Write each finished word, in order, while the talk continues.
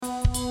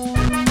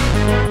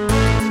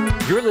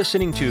You're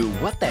listening to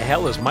What the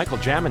Hell is Michael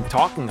Jamin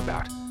Talking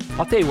About?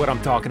 I'll tell you what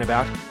I'm talking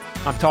about.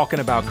 I'm talking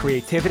about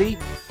creativity,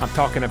 I'm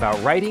talking about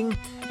writing,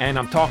 and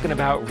I'm talking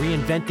about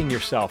reinventing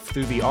yourself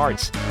through the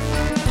arts.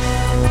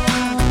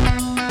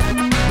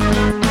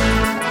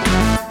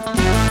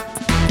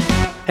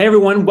 Hey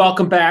everyone,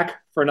 welcome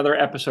back for another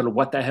episode of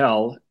What the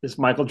Hell is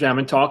Michael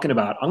Jamin Talking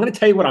About? I'm going to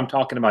tell you what I'm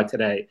talking about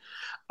today.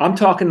 I'm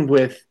talking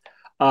with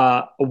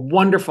a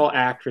wonderful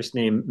actress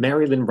named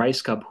Lynn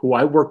Rajskub, who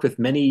I worked with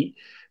many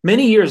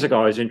years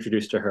ago. I was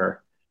introduced to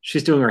her.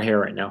 She's doing her hair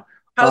right now.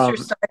 How's your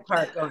side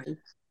part going?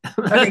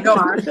 Okay, go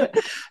on.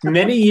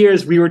 Many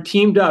years we were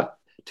teamed up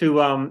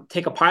to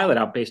take a pilot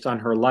out based on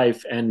her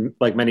life, and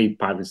like many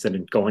pilots that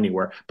didn't go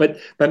anywhere. But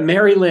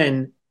Mary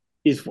Lynn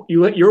is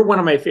you're one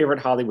of my favorite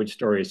Hollywood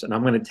stories, and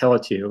I'm going to tell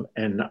it to you.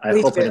 And I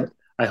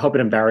hope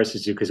it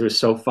embarrasses you because it was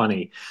so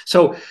funny.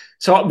 So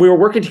we were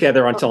working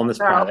together until on this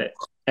pilot,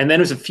 and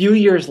then it was a few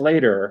years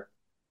later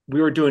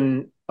we were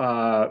doing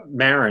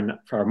Maron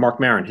for Mark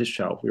Maron, his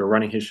show. We were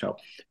running his show,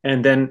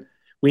 and then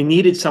we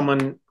needed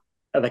someone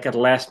like at the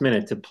last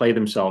minute to play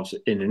themselves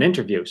in an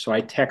interview. So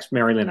I text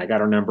Mary Lynn. I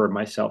got her number in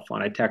my cell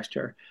phone. I text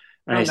her.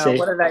 And I say,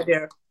 what did I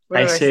do?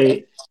 I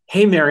say,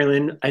 hey, Mary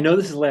Lynn, I know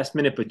this is last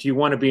minute, but do you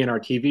want to be in our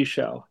TV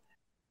show?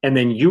 And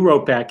then you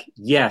wrote back,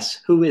 yes,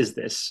 who is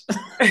this?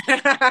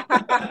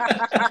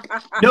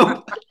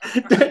 No,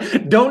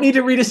 don't need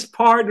to read a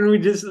part and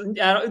read this.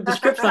 The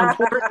script's not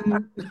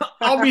important.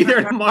 I'll be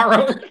there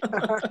tomorrow.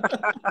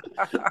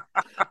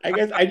 I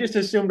guess I just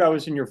assumed I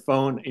was in your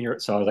phone,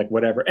 so I was like,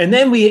 whatever. And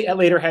then we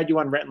later had you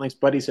on Rhett and Link's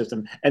buddy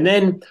system. And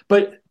then,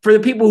 but for the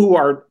people who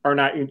are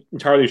not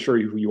entirely sure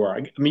who you are,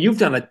 I mean, you've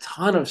done a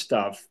ton of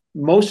stuff.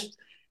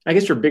 I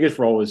guess your biggest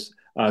role was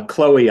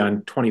Chloe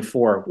on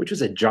 24, which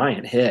was a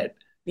giant hit.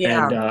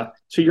 Yeah. And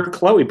so you're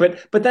Chloe,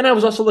 but then I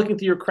was also looking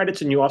through your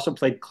credits, and you also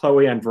played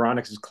Chloe on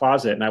Veronica's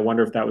Closet, and I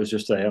wonder if that was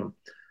just a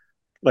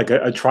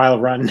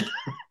trial run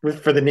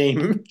for the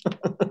name.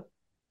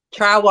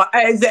 Trial one,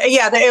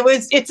 yeah.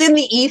 It's in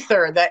the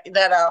ether that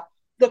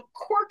the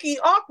quirky,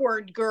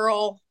 awkward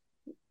girl.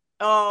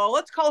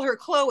 Let's call her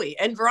Chloe.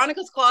 And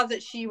Veronica's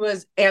Closet, she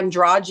was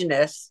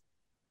androgynous,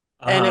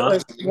 and it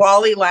was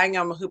Wally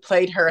Langham who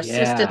played her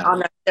assistant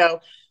on that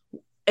show.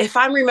 If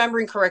I'm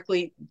remembering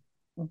correctly,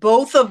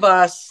 both of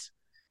us,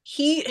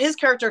 his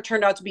character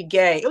turned out to be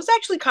gay. It was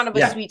actually kind of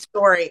a sweet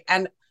story.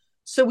 And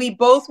so we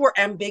both were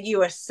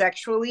ambiguous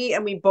sexually,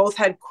 and we both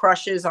had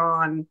crushes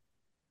on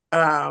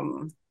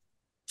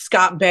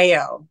Scott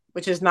Baio,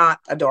 which is not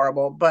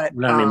adorable, but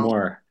not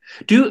anymore.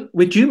 Do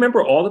you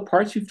remember all the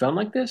parts you've done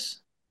like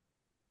this?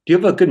 Do you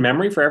have a good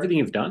memory for everything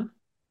you've done?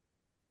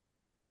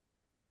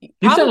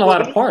 You've done a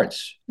lot of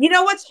parts. You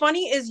know what's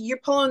funny is you're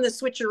pulling the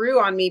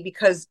switcheroo on me,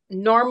 because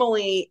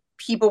normally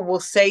people will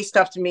say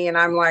stuff to me and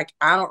I'm like,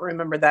 I don't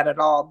remember that at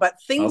all. But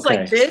things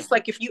like this,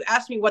 like if you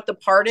ask me what the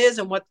part is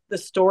and what the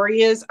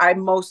story is, I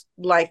most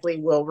likely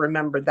will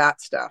remember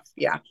that stuff.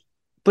 Yeah.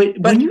 But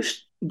when you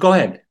go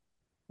ahead.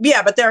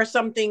 Yeah, but there are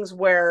some things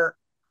where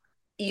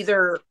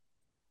either,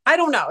 I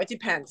don't know, it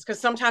depends.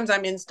 Because sometimes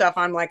I'm in stuff,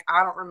 I'm like,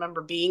 I don't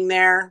remember being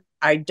there.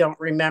 I don't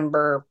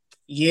remember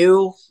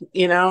you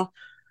know?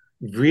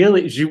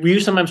 Really? Will you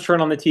sometimes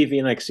turn on the TV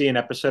and like see an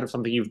episode of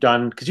something you've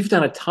done? Because you've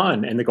done a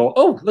ton, and they go,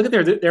 "Oh, look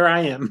at there I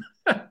am."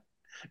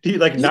 Do you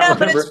like not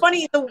remember? But it's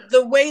funny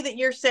the way that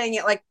you're saying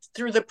it, like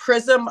through the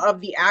prism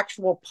of the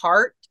actual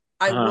part.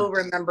 I will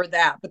remember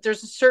that, but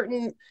there's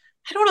certain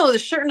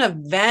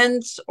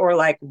events or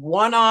like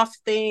one-off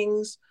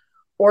things,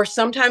 or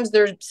sometimes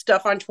there's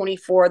stuff on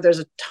 24. There's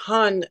a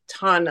ton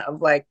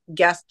of like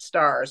guest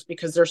stars,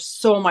 because there's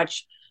so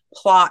much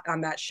plot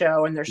on that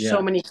show, and there's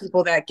so many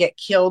people that get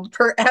killed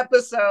per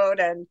episode,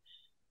 and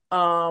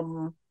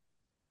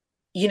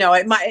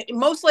it might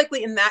most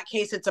likely in that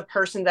case it's a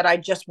person that I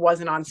just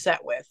wasn't on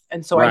set with,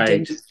 and so I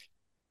didn't,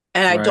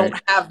 and I don't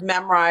have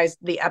memorized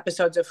the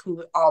episodes of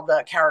who all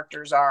the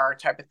characters are,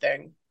 type of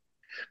thing.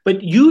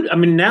 But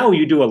now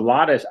you do a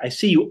lot of, I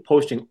see you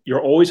posting,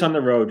 you're always on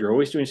the road, you're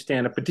always doing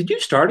stand-up. But did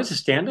you start as a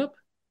stand-up?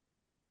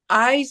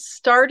 I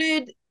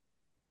started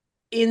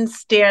in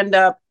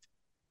stand-up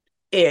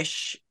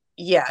ish.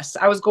 Yes,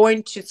 I was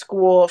going to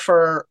school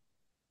for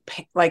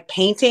like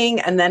painting,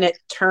 and then it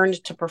turned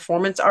to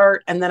performance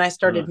art, and then I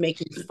started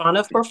making fun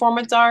of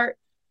performance art.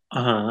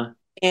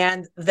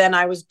 And then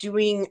I was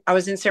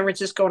in San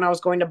Francisco, and I was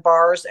going to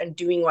bars and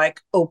doing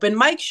like open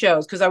mic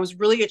shows, because I was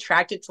really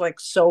attracted to like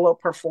solo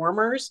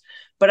performers.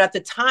 But at the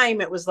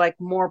time it was like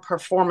more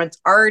performance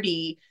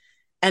arty.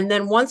 And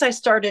then once I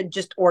started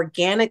just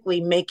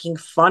organically making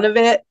fun of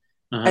it,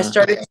 I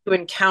started to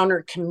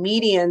encounter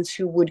comedians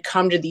who would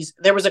come to these.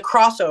 There was a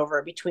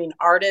crossover between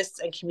artists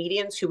and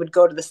comedians who would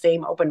go to the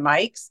same open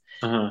mics.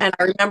 And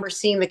I remember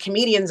seeing the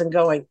comedians and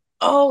going,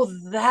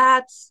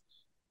 that's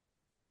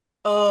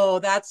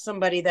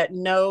somebody that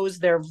knows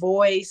their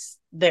voice,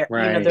 their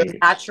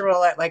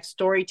natural at like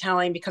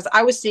storytelling, because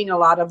I was seeing a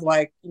lot of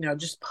like,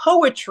 just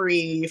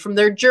poetry from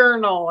their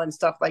journal and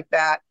stuff like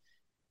that.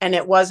 And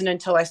it wasn't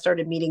until I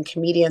started meeting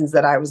comedians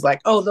that I was like,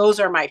 oh, those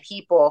are my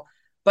people.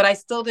 but I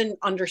still didn't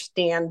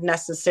understand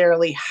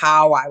necessarily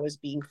how I was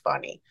being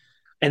funny.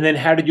 And then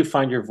how did you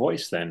find your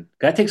voice then?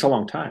 That takes a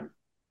long time.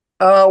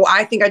 Oh,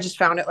 I think I just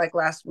found it like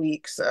last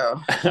week. So,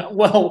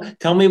 Well,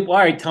 tell me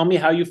why. Tell me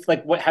how you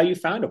like what how you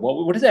found it.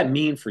 What does that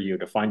mean for you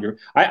to find your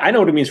I know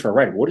what it means for a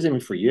writer. What does it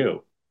mean for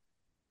you?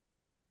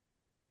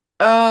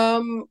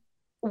 um,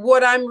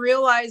 what I'm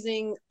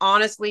realizing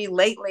honestly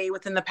lately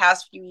within the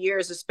past few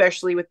years,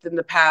 especially within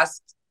the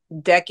past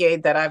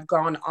decade that I've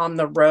gone on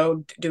the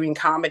road doing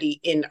comedy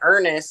in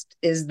earnest,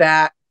 is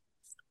that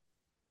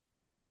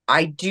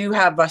I do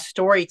have a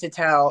story to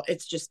tell.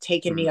 It's just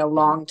taken me Mhm. a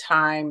long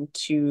time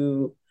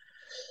to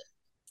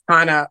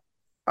kind of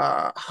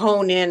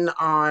hone in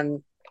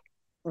on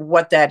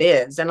what that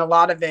is. And a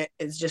lot of it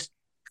is just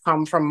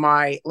come from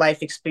my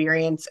life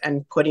experience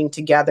and putting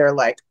together,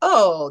 like,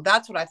 oh,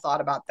 that's what I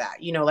thought about that,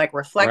 like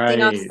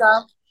reflecting on Right.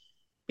 stuff.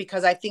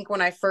 Because I think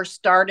when I first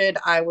started,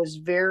 I was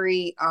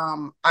very,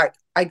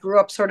 I grew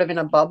up sort of in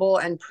a bubble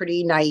and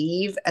pretty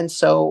naive. And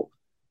so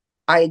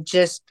I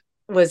just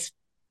was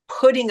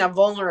putting a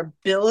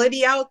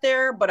vulnerability out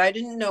there, but I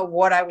didn't know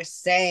what I was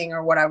saying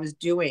or what I was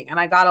doing. And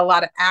I got a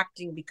lot of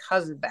acting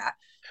because of that.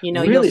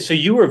 You'll Really? So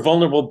you were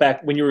vulnerable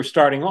back when you were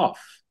starting off.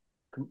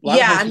 A lot of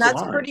Yeah, times and people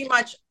that's aren't. pretty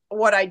much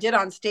what I did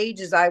on stage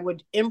is I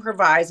would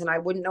improvise and I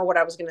wouldn't know what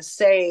I was going to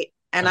say.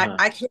 And I, Uh-huh.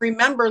 I can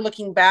remember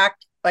looking back,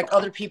 like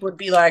other people would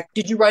be like,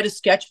 did you write a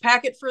sketch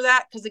packet for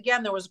that? Because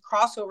again, there was a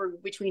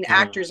crossover between Uh,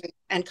 actors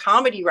and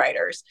comedy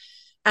writers.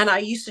 And I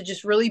used to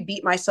just really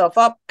beat myself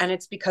up. And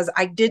it's because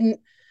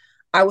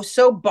I was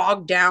so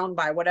bogged down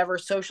by whatever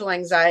social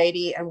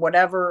anxiety and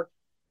whatever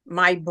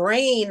my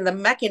brain, the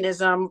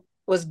mechanism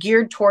was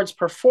geared towards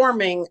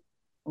performing,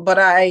 but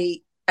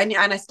and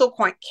I still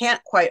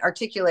can't quite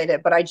articulate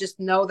it, but I just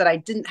know that I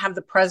didn't have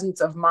the presence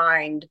of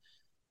mind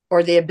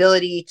or the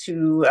ability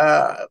to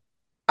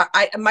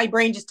my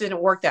brain just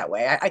didn't work that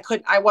way.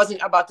 I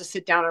wasn't about to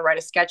sit down and write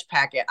a sketch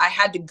packet. I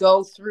had to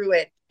go through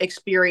it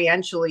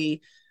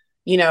experientially,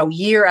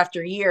 year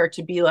after year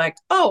to be like,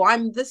 oh,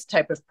 I'm this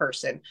type of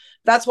person.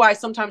 That's why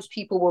sometimes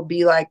people will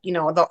be like,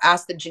 they'll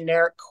ask the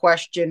generic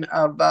question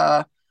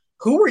of,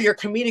 who were your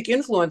comedic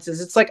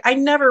influences? It's like, I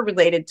never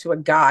related to a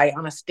guy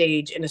on a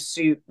stage in a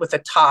suit with a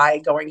tie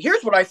going,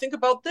 here's what I think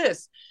about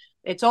this.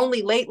 It's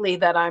only lately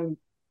that I'm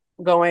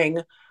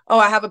going, oh,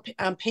 I have an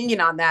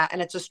opinion on that.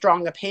 And it's a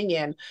strong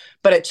opinion.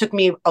 But it took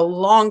me a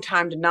long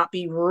time to not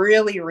be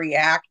really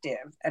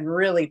reactive and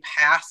really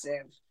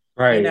passive, you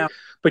right. know.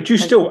 But you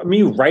And still, I mean,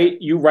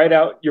 you write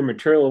out your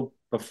material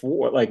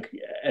before, like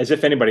as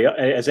if anybody,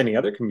 as any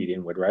other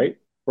comedian would, right?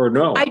 Or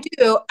no?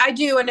 I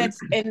do,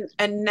 and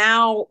and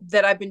now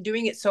that I've been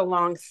doing it so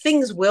long,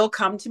 things will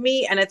come to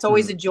me, and it's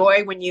always a Mhm.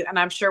 joy when and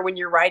I'm sure when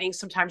you're writing,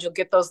 sometimes you'll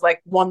get those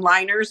like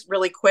one-liners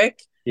really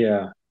quick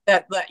Yeah.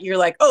 that you're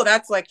like, oh,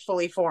 that's like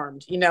fully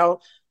formed.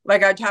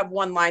 Like I'd have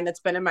one line that's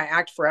been in my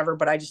act forever,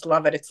 but I just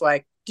love it. It's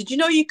like, did you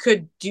know you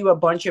could do a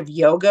bunch of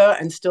yoga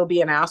and still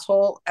be an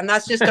asshole? And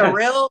that's just a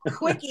real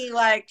quickie.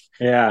 Like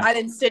Yeah. I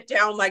didn't sit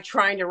down like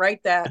trying to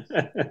write that.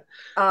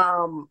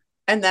 um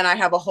and then I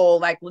have a whole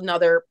like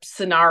another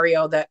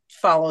scenario that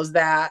follows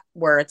that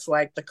where it's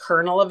like the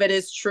kernel of it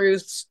is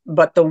truth,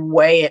 but the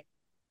way it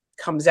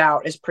comes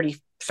out is pretty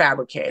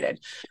fabricated.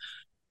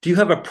 Do you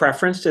have a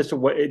preference as to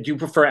what do you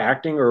prefer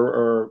acting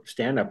or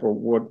stand up or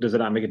what does it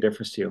not make a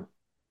difference to you?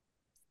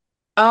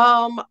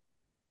 um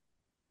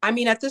I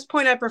mean, at this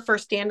point I prefer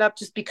stand up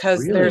just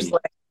because Really?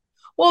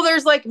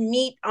 there's like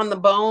meat on the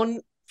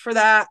bone for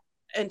that,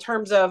 in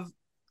terms of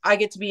I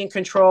get to be in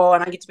control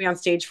and I get to be on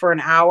stage for an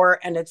hour,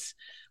 and it's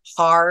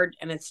hard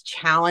and it's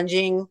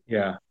challenging.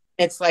 Yeah.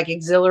 It's like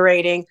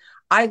exhilarating.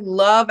 I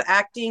love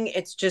acting.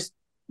 It's just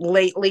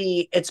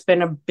lately it's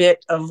been a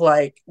bit of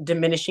like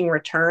diminishing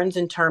returns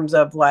in terms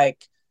of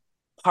like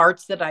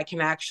parts that I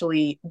can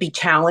actually be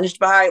challenged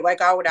by.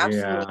 Like I would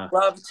absolutely Yeah.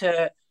 love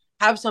to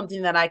have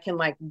something that I can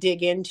like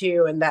dig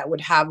into and that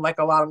would have like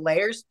a lot of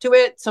layers to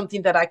it,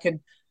 something that I could,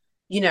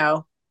 you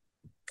know,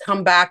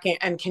 come back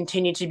and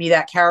continue to be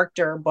that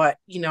character. But,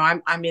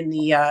 I'm in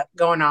the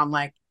going on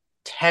like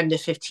 10 to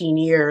 15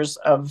 years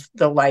of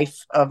the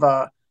life of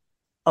a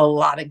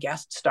lot of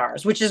guest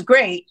stars, which is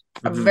great.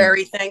 I'm Hmm.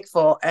 very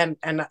thankful, and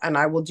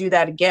I will do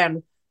that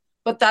again.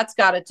 But that's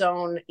got its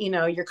own,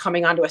 you're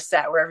coming onto a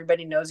set where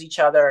everybody knows each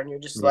other, and you're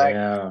just like,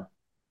 Yeah.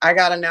 I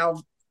gotta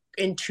now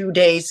in 2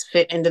 days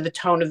fit into the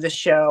tone of the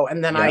show,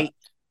 and then Yeah. I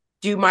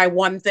do my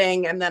one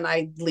thing, and then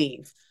I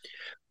leave.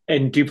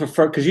 And do you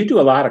prefer, because you do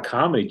a lot of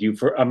comedy,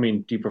 I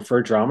mean, do you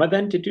prefer drama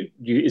then to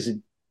is it,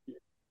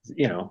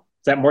 is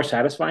that more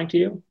satisfying to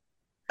you?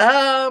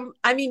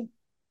 I mean,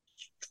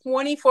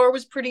 24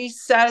 was pretty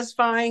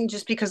satisfying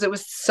just because it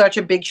was such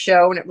a big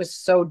show and it was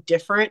so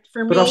different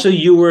for But also me.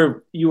 you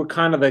were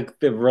kind of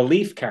the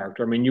relief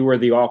character. I mean, you were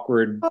the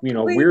awkward,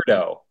 Totally,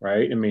 weirdo,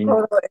 right? I mean,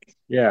 totally.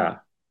 yeah.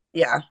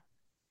 Yeah.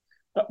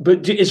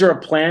 But is there a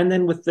plan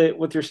then with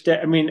your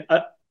I mean,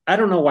 I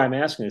don't know why I'm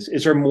asking this.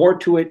 Is there more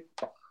to it?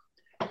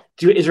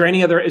 Is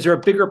there a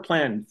bigger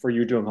plan for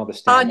you doing all the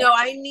stand up? No,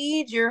 I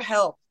need your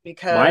help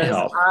My because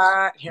help.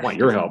 I want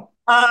your help.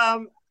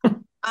 um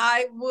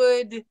I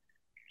would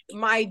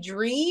my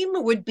dream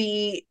would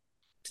be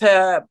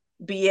to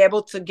be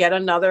able to get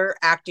another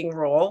acting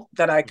role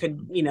that I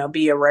could,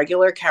 be a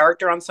regular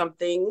character on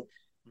something.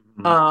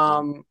 Mhm.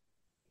 Um,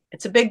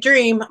 it's a big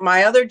dream.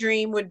 My other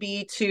dream would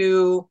be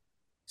to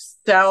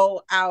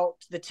sell out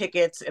the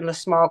tickets in the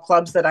small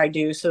clubs that I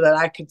do so that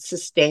I could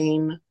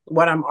sustain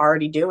what I'm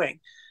already doing.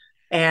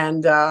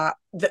 And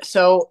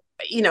so,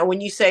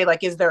 when you say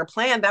like, is there a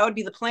plan? That would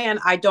be the plan.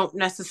 I don't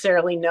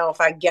necessarily know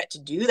if I get to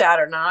do that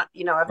or not.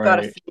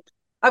 Right.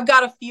 I've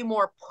got a few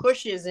more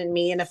pushes in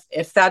me, and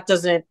if that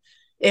doesn't,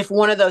 if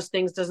one of those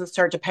things doesn't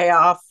start to pay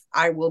off,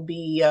 I will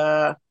be,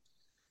 trying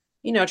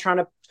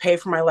to pay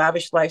for my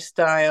lavish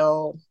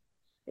lifestyle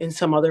in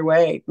some other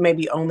way.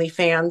 Maybe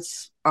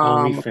OnlyFans,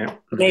 Only fan.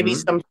 maybe Hmm.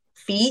 some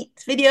feet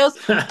videos.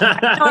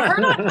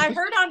 I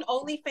heard on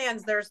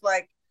OnlyFans there's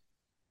like,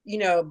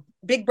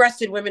 big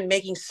breasted women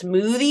making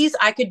smoothies.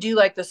 I could do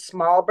like the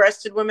small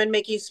breasted women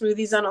making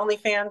smoothies on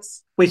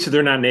OnlyFans. Wait, so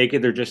they're not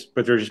naked? They're just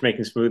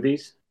making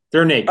smoothies?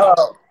 They're naked.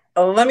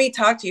 Oh, let me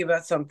talk to you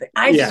about something.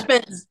 Yeah.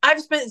 I've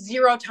spent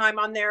zero time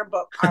on there,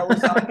 but I was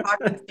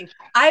podcasting.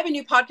 I have a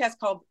new podcast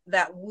called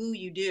That Woo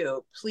You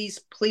Do. Please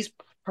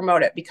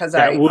promote it because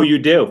That will you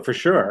do for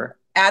sure.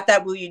 at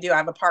That Woo You Do, I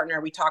have a partner.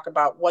 We talk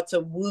about what's a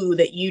woo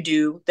that you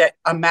do, that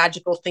a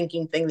magical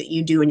thinking thing that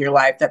you do in your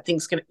life that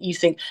things can you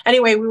think.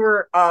 Anyway, we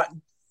were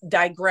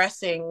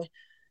digressing,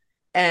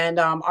 and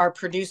our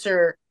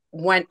producer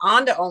went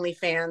on to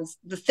OnlyFans.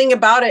 The thing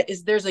about it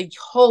is there's a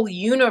whole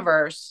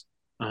universe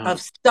Uh-huh.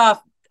 of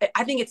stuff.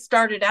 I think it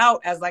started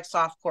out as like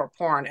softcore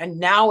porn, and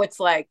now it's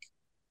like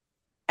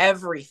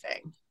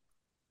everything.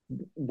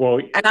 Well,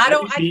 And I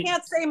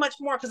can't say much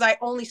more because I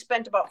only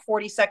spent about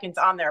 40 seconds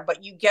on there, but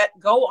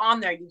go on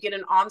there, you get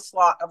an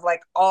onslaught of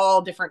like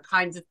all different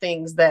kinds of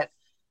things that,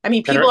 I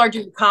mean, that people are. are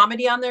doing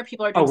comedy on there,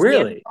 people are Oh, doing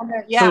stand really? on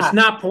there. So it's Yeah.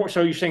 not porn.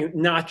 So you're saying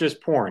not just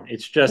porn.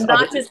 It's just other.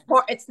 Not just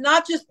porn. It's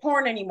not just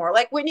porn anymore.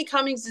 Like Whitney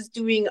Cummings is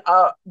doing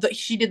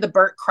she did the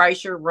Burt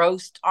Kreischer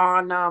roast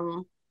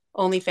on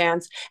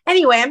OnlyFans.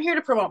 Anyway, I'm here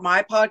to promote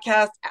my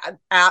podcast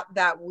at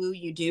That Woo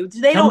You Do.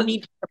 They Tell don't me,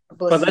 need but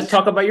publicity. let's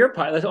talk about your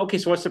podcast. Okay,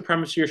 so what's the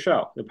premise of your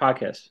show, the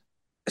podcast?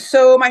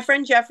 So my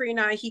friend Jeffrey and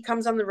I, he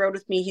comes on the road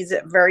with me. He's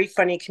a very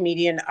funny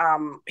comedian.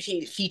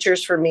 He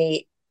features for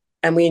me,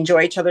 and we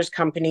enjoy each other's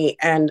company.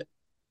 And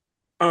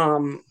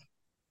um,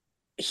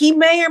 he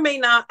may or may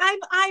not.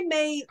 I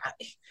may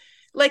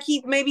like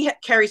he maybe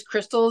carries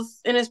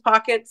crystals in his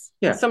pockets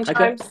Yeah,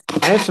 sometimes.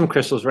 I have some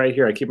crystals right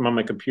here. I keep them on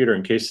my computer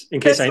in case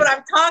That's I what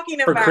I'm talking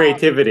for about.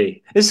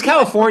 creativity. This is Yeah,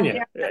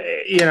 California, yeah.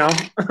 you know.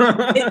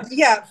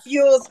 Yeah,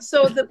 fuels.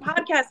 So the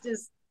podcast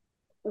is,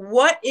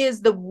 what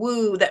is the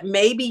woo that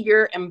maybe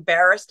you're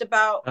embarrassed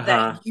about that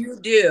Uh-huh. you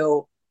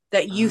do,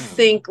 that you Oh.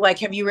 think, like,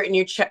 have you written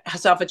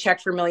yourself a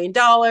check for $1 million?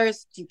 Do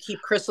you keep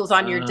crystals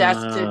on your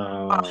desk to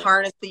Oh.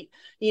 harness the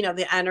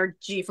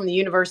energy from the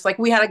universe? Like,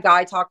 we had a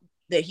guy talk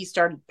that he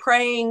started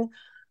praying.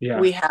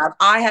 Yeah.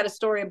 I had a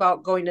story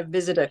about going to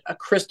visit a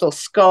crystal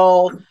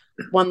skull.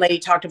 One lady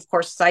talked, of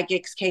course,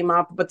 psychics came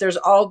up, but there's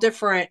all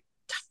different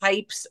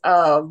types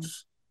of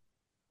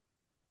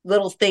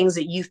little things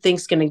that you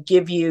think's going to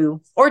give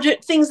you, or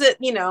just things that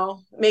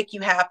make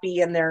you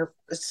happy, and they're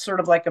sort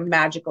of like a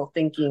magical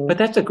thinking. But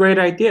that's a great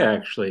idea,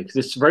 actually, because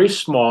it's very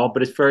small,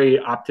 but it's very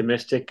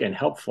optimistic and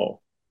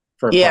helpful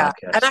for a Yeah,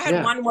 and podcast. I had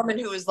Yeah. one woman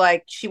who was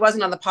like, she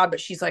wasn't on the pod, but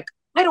she's like,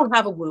 I don't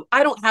have a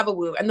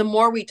woo. And the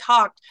more we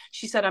talked,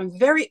 she said, I'm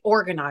very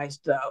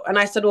organized though. And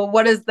I said, well,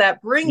 what does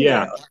that bring you?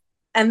 Yeah.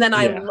 And then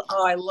Yeah.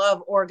 I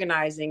love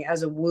organizing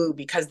as a woo,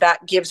 because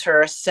that gives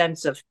her a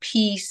sense of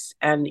peace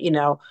and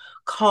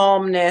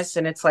calmness.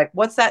 And it's like,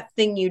 what's that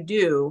thing you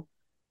do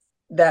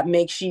that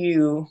makes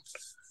you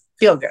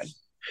feel good?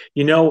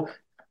 You know,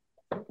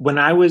 when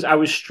I was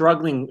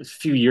struggling a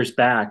few years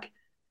back,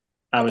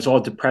 I was all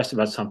depressed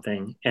about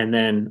something, and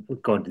then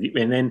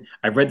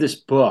I read this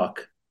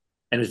book,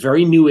 and it was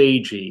very new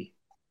agey.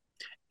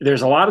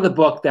 There's a lot of the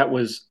book that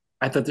was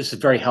I thought this is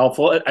very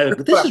helpful. That's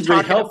This what I'm is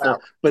really talking about.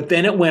 helpful, but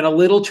then it went a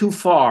little too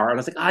far, and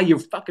I was like, you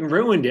fucking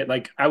ruined it.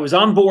 Like I was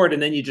on board,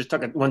 and then you just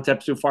took it one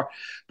step too far.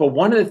 But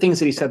one of the things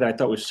that he said that I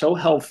thought was so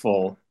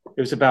helpful,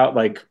 it was about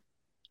like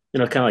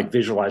kind of like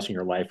visualizing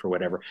your life or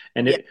whatever.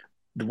 And Yeah.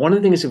 one of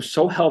the things that was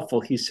so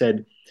helpful, he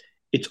said,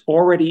 it's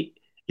already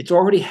it's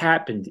already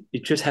happened.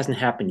 It just hasn't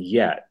happened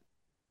yet.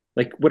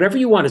 Like whatever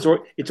you want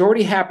it's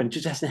already happened. It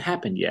just hasn't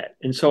happened yet.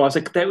 And so I was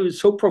like, that was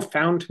so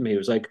profound to me. It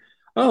was like,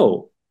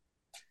 oh,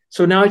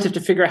 so now I just have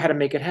to figure out how to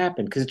make it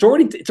happen because it's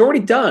already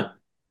done.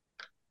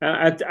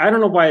 I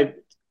don't know why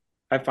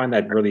I find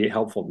that really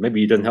helpful.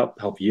 Maybe it doesn't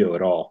help you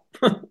at all.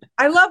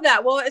 I love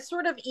that. Well, it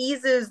sort of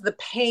eases the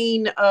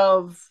pain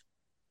of,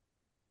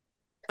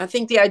 I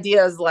think the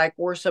idea is like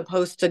we're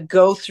supposed to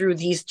go through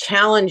these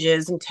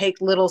challenges and take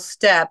little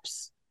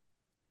steps,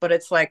 but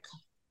it's like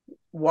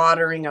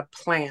watering a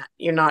plant.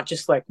 You're not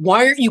just like,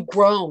 why aren't you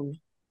grown?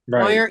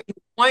 Right.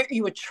 Why aren't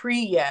you a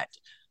tree yet?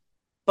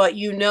 But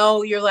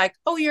you're like,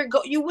 oh,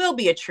 you will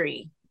be a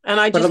tree. And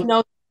I But just know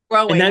and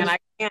growing, and that's I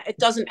can't, it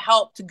doesn't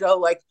help to go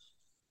like,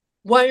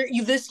 why aren't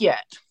you this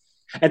yet?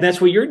 and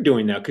that's what you're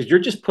doing now because you're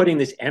just putting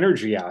this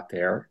energy out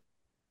there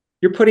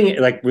you're putting it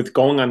like with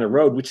going on the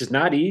road, which is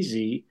not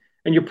easy,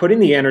 and you're putting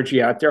the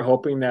energy out there,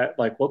 hoping that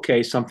like,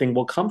 okay, something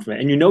will come from it,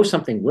 and you know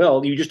something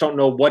will. You just don't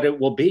know what it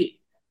will be,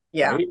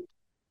 Yeah. right?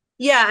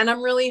 Yeah. And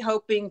I'm really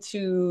hoping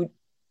to,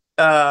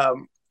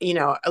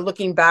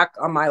 looking back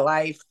on my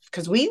life,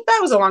 because that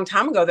was a long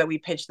time ago that we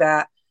pitched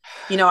that.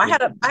 Yeah. I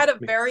had a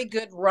very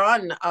good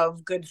run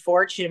of good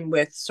fortune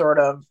with sort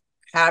of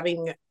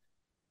having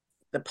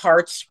the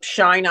parts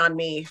shine on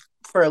me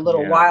for a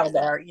little Yeah. while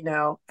there,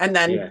 and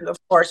then Yeah. of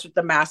course with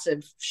the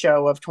massive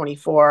show of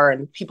 24,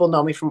 and people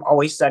know me from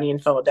Always Sunny in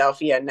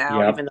Philadelphia now,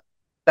 Yep. even though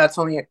that's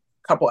only a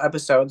couple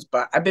episodes,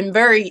 but I've been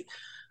very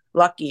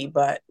lucky,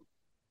 but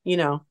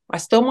I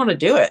still want to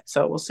do it,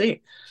 so we'll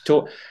see.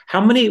 So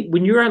how many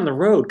when you're on the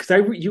road?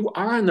 Because you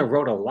are on the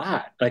road a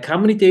lot. Like how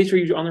many days are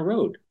you on the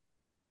road?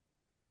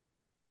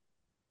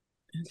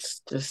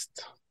 It's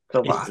just a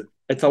It's lot.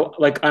 it's a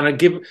like on a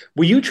give.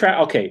 Will you try?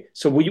 Okay,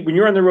 so when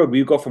you're on the road, will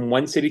you go from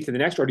one city to the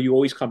next, or do you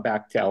always come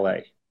back to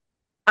LA?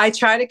 I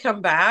try to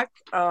come back,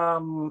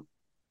 and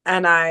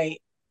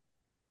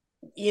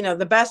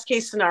the best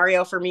case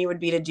scenario for me would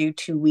be to do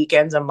 2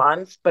 weekends a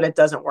month, but it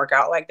doesn't work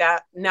out like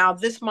that. Now,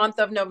 this month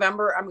of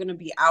November, I'm going to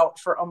be out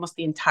for almost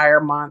the entire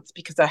month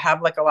because I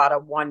have like a lot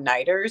of one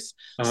nighters.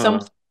 Some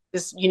Uh,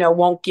 places,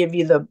 won't give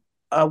you the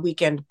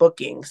weekend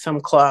booking,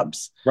 some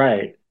clubs.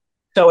 right.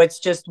 So it's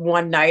just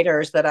one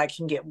nighters that I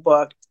can get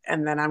booked.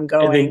 And then I'm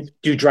And then going.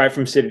 do you drive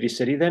from city to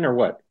city then, or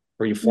what?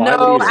 Or you fly? What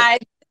do No, you do?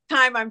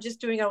 I'm just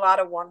doing a lot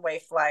of one-way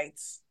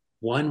flights.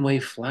 One-way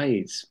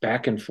flights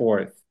back and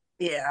forth.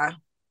 Yeah,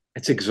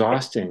 It's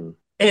exhausting.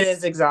 it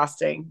is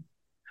exhausting.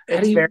 How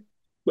do It's very,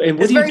 you, and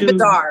what it's do you very do?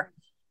 bizarre.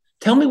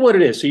 Tell me what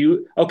it is.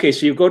 Okay,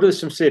 so you go to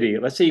some city.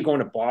 Let's say you're going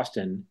to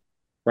Boston,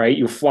 right?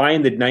 You fly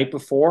in the night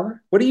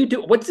before. What do you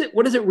do? What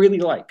is it really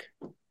like?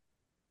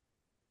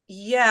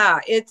 Yeah,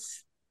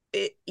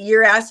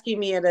 you're asking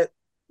me at a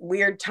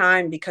weird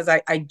time because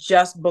I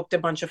just booked a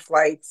bunch of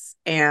flights,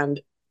 and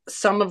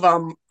some of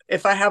them,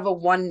 if I have a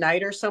one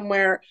nighter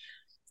somewhere,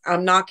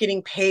 I'm not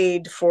getting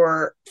paid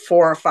for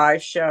 4 or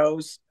 5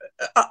 shows.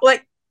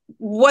 Like,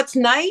 what's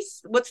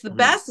the Mhm.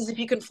 best is if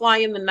you can fly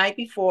in the night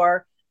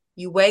before,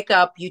 you wake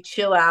up, you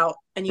chill out,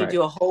 and you Right.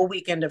 do a whole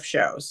weekend of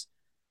shows.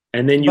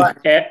 And then But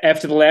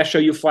after the last show,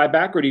 you fly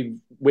back, or do you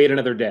wait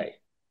another day?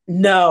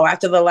 no,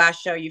 after the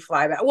last show, you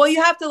fly back. Well,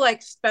 you have to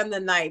like spend the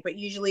night, but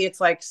usually it's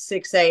like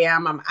 6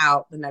 a.m. I'm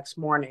out the next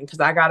morning because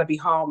I got to be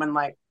home and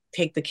like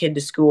take the kid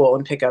to school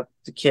and pick up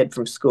the kid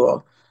from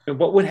school. And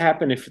what would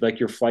happen if like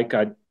your flight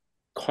got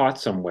caught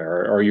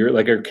somewhere, or you're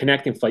like a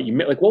connecting flight?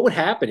 Like what would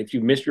happen if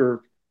you missed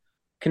your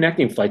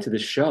connecting flight to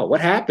this show?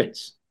 What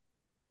happens?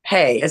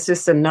 Hey, it's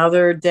just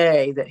another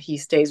day that he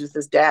stays with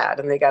his dad,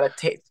 and they got to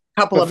take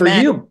a couple But of for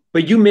men. you,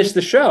 but you missed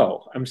the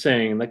show. I'm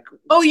saying like,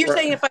 Oh, you're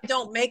saying or, if I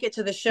don't make it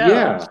to the show?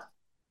 yeah,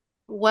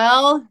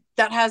 Well,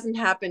 that hasn't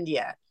happened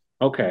yet.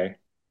 okay,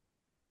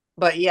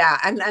 But yeah,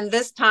 and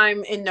this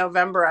time in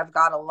November, I've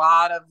got a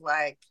lot of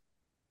like,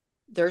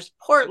 there's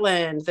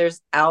Portland,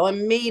 there's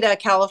Alameda,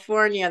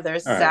 California,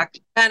 there's all right.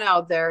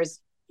 Sacramento, there's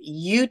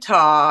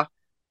Utah,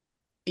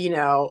 you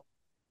know,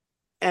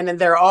 and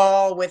they're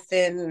all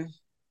within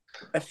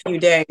a few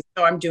days.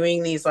 So I'm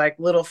doing these like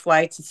little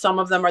flights, and some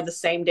of them are the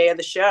same day of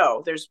the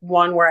show. There's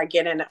one where I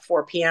get in at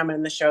 4 p.m.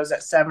 and the show's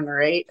at 7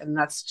 or 8, and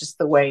that's just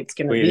the way it's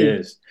going to Way it be.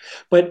 is.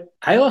 But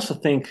I also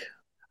think,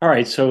 all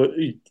right, so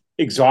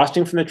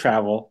exhausting from the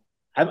travel.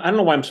 I don't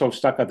know why I'm so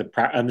stuck on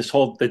on this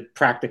whole the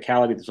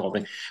practicality of this whole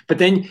thing. But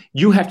then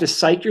you have to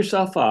psych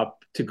yourself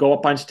up to go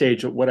up on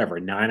stage at whatever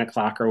 9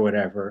 o'clock or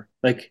whatever.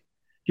 Like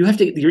you have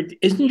to.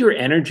 Isn't your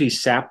energy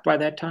sapped by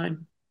that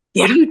time?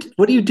 Yeah.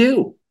 What do you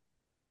do?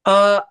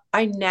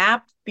 I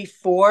nap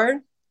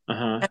before,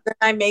 Uh-huh. and then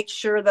I make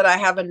sure that I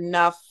have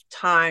enough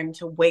time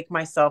to wake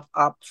myself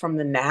up from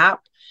the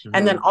nap.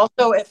 And then Uh-huh.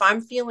 also, if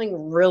I'm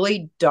feeling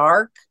really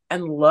dark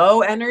and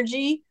low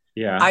energy,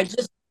 Yeah.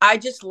 I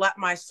just let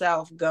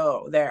myself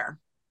go there.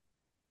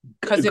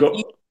 Because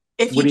Go.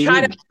 if What you do you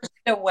try to mean? push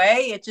it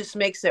away, it just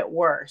makes it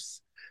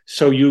worse.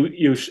 So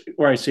you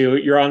right. So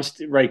you're on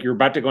right. You're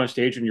about to go on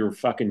stage and you're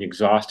fucking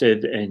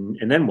exhausted,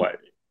 and then what?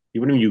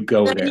 You When do you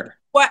go And then there?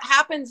 what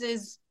happens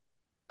is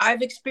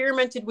I've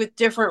experimented with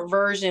different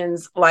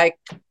versions. Like,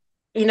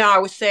 I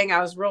was saying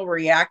I was real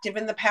reactive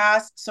in the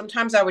past.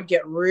 Sometimes I would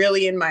get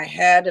really in my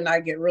head and I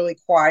get really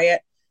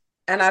quiet.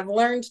 And I've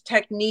learned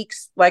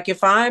techniques like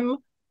if I'm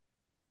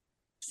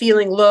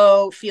feeling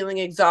low, feeling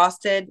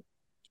exhausted,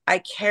 I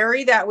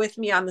carry that with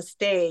me on the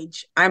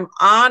stage. I'm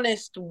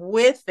honest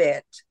with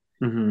it.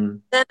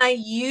 Hmm. Then I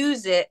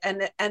use it,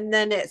 and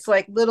then it's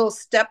like little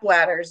step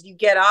ladders. You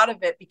get out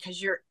of it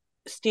because you're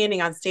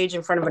standing on stage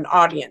in front of an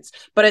audience.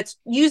 But it's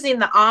using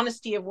the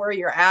honesty of where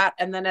you're at,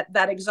 and then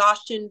that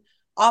exhaustion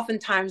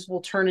oftentimes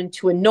will turn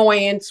into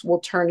annoyance, will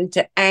turn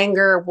into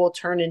anger, will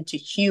turn into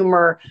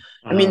humor.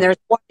 I mean, Uh, there's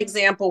one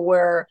example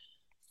where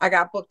I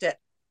got booked at,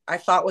 I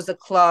thought was a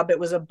club. It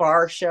was a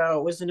bar show.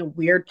 It was in a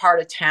weird part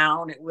of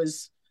town. It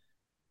was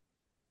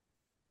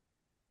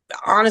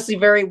honestly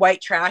very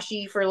white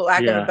trashy, for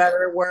lack of a Yeah.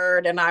 better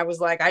word. And I was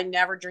like, I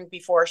never drink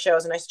before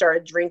shows, and I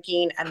started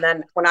drinking. And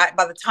then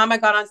by the time I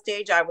got on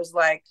stage, I was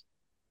like,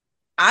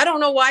 I don't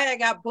know why I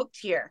got booked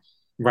here.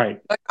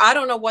 Right. Like, I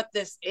don't know what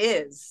this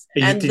is.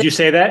 And Did you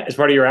say that as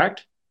part of your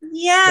act?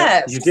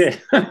 That you yes.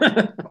 did.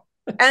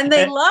 And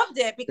they loved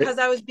it because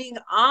I was being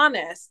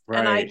honest,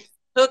 and Right.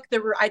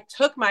 I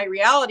took my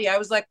reality. I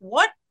was like,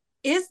 what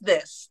is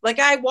this? Like,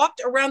 I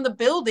walked around the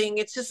building,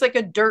 it's just like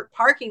a dirt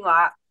parking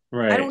lot. I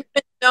Right. don't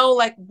even know,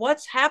 like,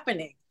 what's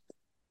happening.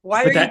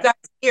 Why But are you guys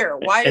here?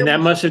 Why and are that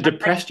we here? must have Like,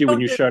 depressed you you when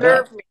don't you showed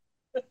deserve up.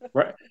 me.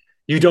 Right.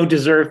 You don't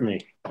deserve me.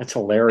 That's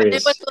And it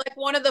was hilarious. like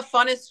one of the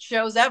funnest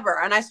shows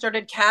ever. And I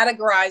started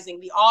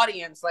categorizing the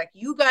audience. Like,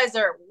 you guys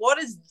are, what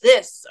is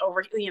this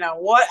over,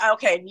 what?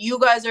 Okay, you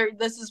guys are,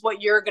 this is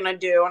what you're going to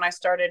do. And I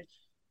started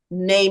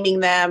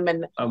naming them,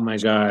 and Oh my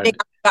God. the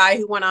guy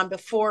who went on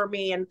before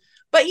me.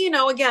 But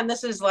again,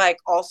 this is like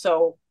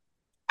also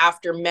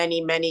after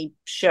many, many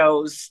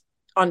shows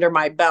under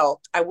my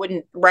belt. I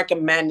wouldn't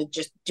recommend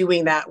just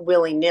doing that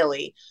willy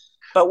nilly.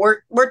 But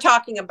we're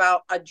talking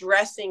about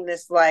addressing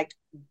this like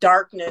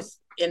darkness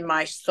in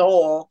my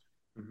soul,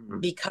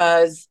 Mhm.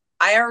 because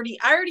I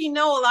already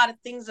know a lot of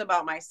things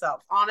about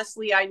myself.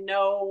 Honestly, I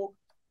know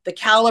the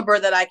caliber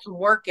that I can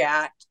work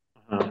at,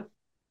 Uh-huh.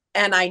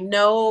 and I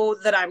know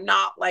that I'm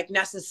not like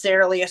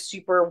necessarily a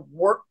super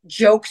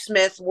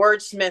wordsmith.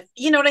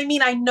 You know what I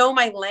mean? I know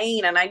my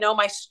lane, and I know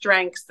my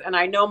strengths, and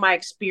I know my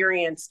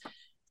experience,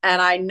 and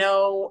I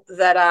know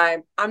that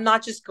I'm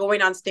not just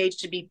going on stage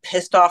to be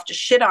pissed off to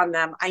shit on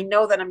them. I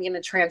know that I'm going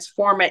to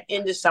transform it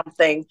into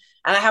something,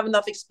 and I have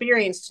enough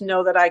experience to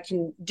know that I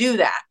can do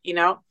that.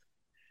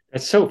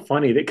 That's so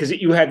funny because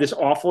you had this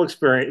awful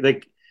experience.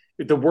 Like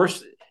the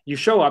worst, you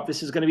show up,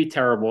 this is going to be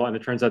terrible, and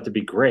it turns out to be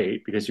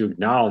great because you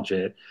acknowledge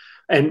it.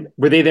 And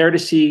were they there to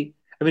see?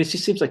 I mean, it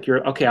just seems like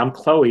you're okay. I'm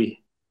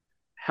Chloe.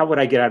 How would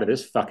I get out of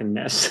this fucking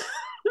mess?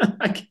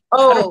 I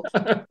Oh,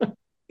 don't.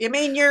 I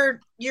mean, you're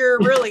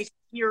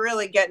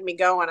really getting me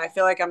going. I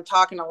feel like I'm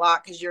talking a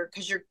lot because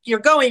you're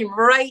going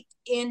right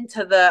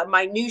into the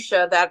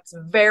minutia. That's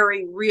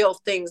very real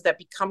things that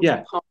become Yeah.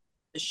 components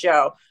of the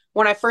show.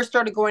 When I first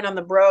started going on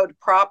the road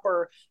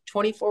proper,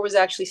 24 was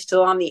actually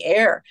still on the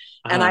air,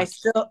 and I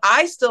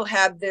Uh, still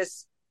had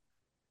this.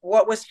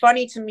 What was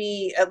funny to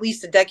me at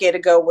least a decade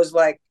ago was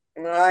like,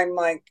 I'm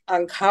like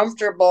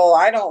uncomfortable.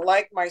 I don't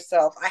like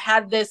myself. I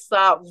had this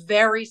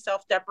very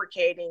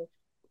self-deprecating,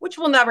 which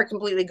will never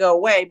completely go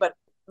away, but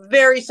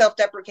very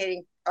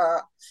self-deprecating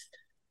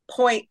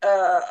point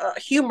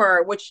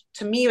humor, which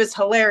to me was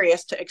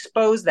hilarious to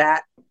expose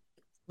that.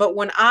 But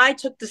when I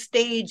took the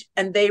stage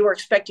and they were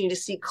expecting to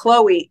see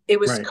Chloe, it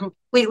was right.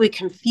 completely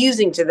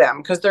confusing to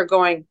them because they're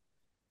going,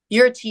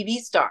 "You're a TV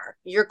star.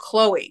 You're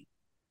Chloe.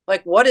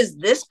 Like, what is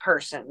this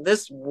person?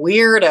 This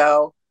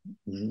weirdo?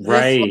 This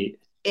like, Right.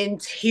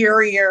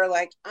 interior?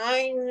 Like,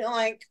 I'm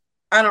like,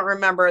 I don't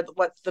remember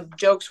what the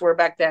jokes were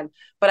back then,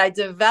 but I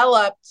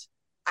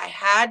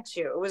had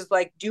to. It was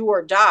like do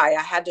or die.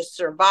 I had to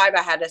survive.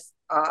 I had to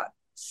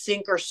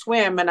sink or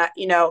swim. And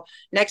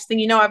next thing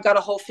you know, I've got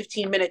a whole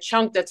 15-minute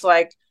chunk that's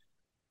like,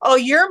 oh,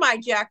 you're my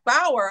Jack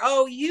Bauer.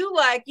 Oh, you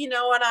like, and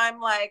I'm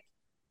like,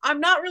 I'm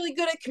not really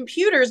good at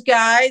computers,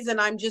 guys. And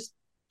I'm just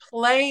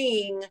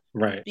playing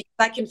Right. because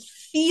I can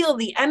feel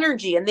the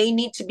energy, and they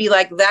need to be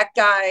like, that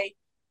guy,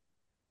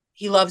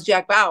 he loves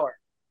Jack Bauer.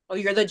 Oh,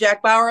 you're the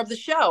Jack Bauer of the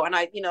show. And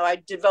I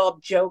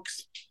developed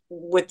jokes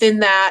within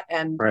that.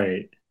 And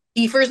Right.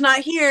 Kiefer's not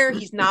here.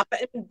 He's not,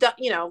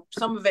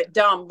 some of it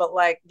dumb, but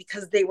like,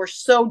 because they were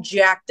so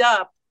jacked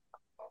up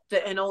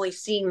and only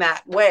seeing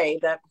that way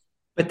that.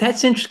 But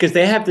that's interesting because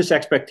they have this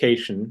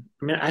expectation.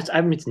 I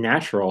mean, it's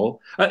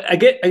natural. I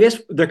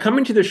guess they're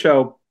coming to the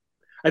show.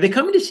 Are they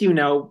coming to see you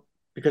now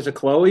because of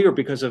Chloe or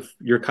because of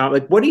your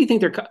Like, what do you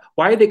think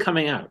why are they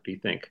coming out? Do you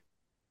think?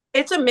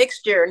 It's a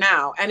mixture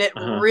now, and it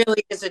Uh-huh.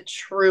 really is a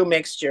true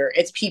mixture.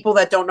 It's people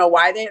that don't know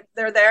why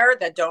they're there,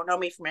 that don't know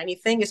me from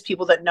anything. It's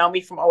people that know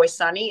me from Always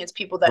Sunny. It's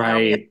people that know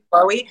me as Right.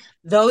 Chloe.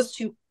 Those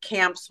two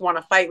camps want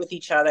to fight with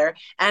each other,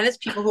 and it's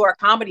people who are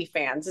comedy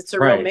fans. It's a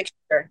real Right.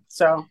 mixture.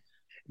 So,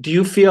 Do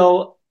you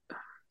feel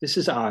this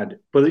is odd,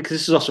 but because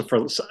this is also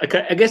for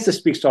I guess this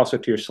speaks also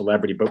to your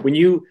celebrity, but when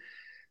you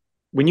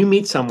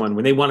meet someone,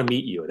 when they want to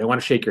meet you, they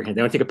want to shake your hand,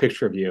 they want to take a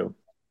picture of you,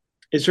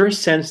 is there a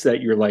sense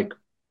that you're like,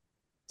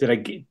 did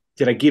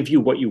I give you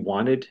what you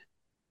wanted?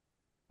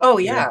 oh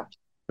You know? yeah,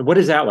 What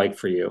is that like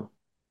for you?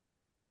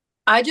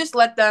 I just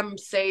let them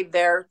say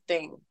their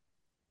thing,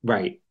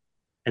 Right.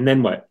 And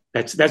then what?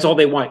 That's all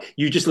they want.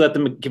 You just let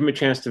them give them a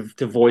chance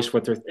to voice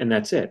what they're and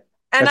that's it.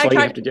 and That's I all you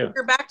try have to to do.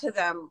 hear back to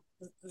them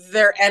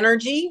their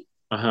energy,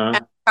 and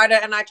Uh-huh.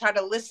 I try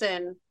to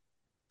listen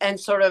and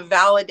sort of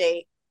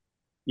validate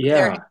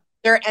their Yeah.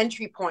 their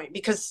entry point,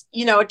 because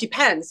it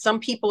depends.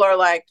 Some people are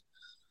like,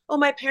 oh,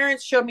 my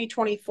parents showed me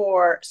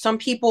 24. Some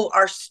people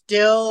are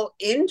still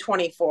in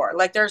 24.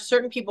 Like, there are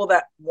certain people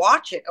that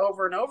watch it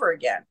over and over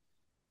again,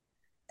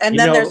 and You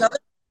then there's know, other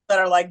people that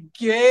are like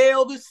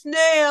Gail the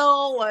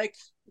snail, like.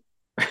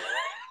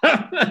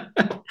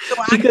 So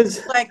I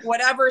Because like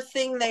whatever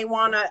thing they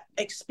want to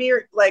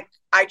experience. Like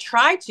I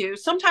try to.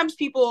 Sometimes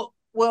people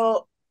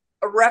will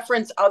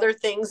reference other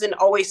things in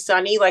Always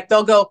Sunny. Like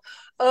they'll go,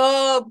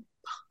 "Oh,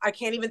 I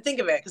can't even think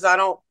of it because I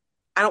don't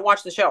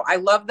watch the show. I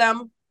love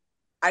them.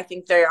 I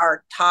think they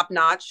are top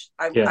notch.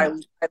 yeah,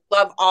 I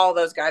love all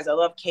those guys. I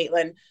love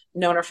Caitlin,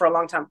 known her for a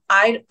long time.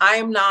 I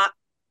am not.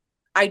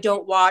 I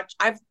don't watch.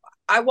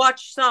 I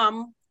watch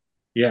some,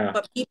 yeah.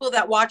 but people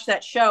that watch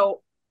that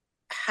show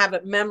have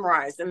it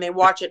memorized and they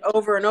watch it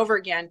over and over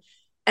again,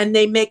 and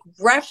they make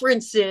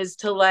references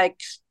to like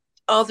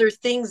other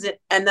things that,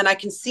 and then I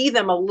can see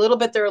them a little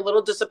bit. They're a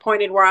little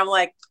disappointed. Where I'm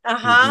like,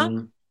 Hmm.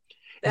 Isn't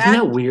that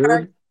that part,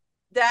 weird?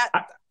 that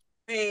I,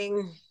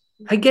 thing,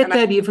 I get and I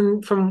that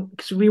even from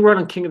because we were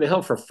on King of the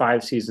Hill for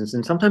 5 seasons,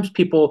 and sometimes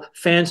people,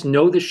 fans,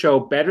 know the show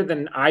better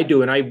than I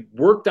do, and I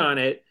worked on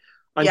it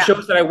on yeah.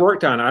 shows that I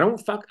worked on. I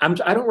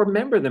don't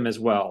remember them as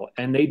well,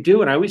 and they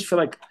do, and I always feel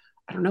like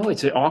I don't know.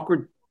 It's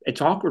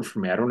awkward for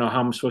me. I don't know how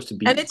I'm supposed to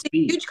And it's a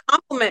be. huge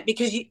compliment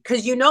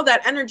because you know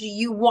that energy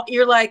you want.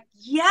 You're like,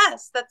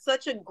 yes, that's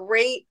such a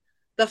great.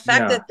 The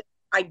fact Yeah, that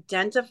they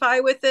identify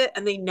with it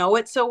and they know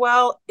it so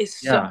well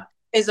yeah,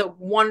 is a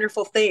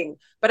wonderful thing.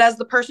 But as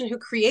the person who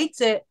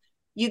creates it,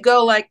 you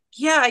go like,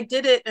 yeah, I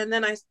did it, and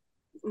then I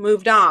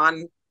moved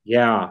on.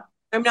 yeah.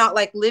 I'm not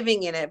like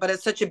living in it, but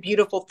it's such a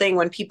beautiful thing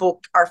when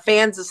people are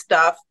fans of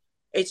stuff.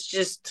 It's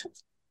just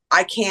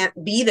I can't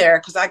be there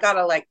because I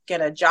gotta like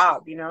get a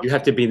job, you know. You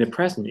have to be in the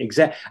present.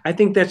 Exactly. I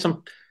think that's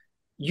some.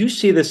 You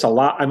see this a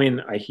lot. I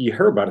mean, you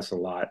hear about this a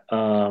lot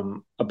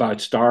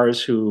about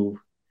stars who,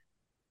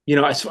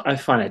 I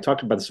find I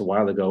talked about this a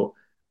while ago.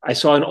 I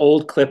saw an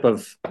old clip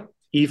of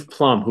Eve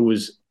Plum, who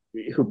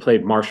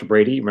played Marsha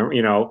Brady.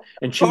 Remember,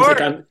 and she was like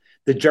Or on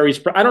the Jerry.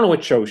 I don't know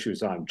what show she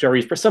was on.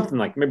 Something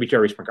like maybe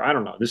Jerry Springer. I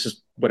don't know. This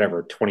is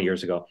whatever 20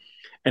 years ago.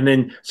 And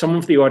then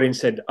someone from the audience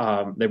said,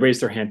 they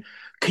raised their hand.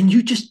 Can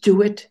you just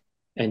do it?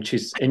 And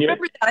she's and you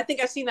remember that. I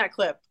think I've seen that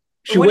clip.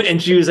 But she what went did she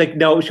and she was like,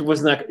 no, she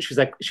wasn't. She's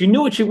like, she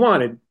knew what she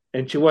wanted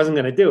and she wasn't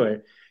going to do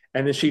it.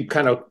 And then she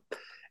kind of,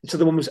 so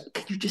the woman was,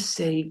 can you just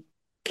say,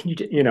 can you,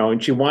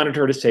 and she wanted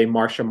her to say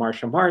Marsha,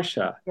 Marsha,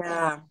 Marsha,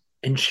 Yeah.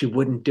 and she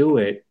wouldn't do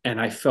it. And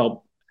I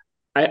felt,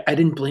 I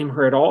didn't blame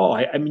her at all.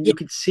 I mean, Yeah. you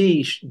could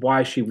see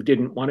why she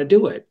didn't want to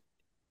do it.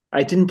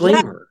 I didn't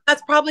Yeah. blame her.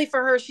 That's probably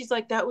for her. She's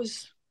like, that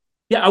was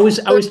Yeah, I was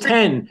 30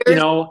 10,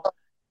 years.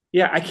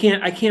 yeah, I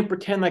can't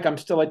pretend like I'm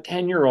still a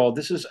 10-year-old.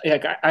 This is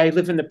like, I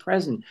live in the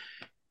present.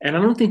 And I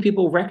don't think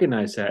people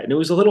recognize that. And it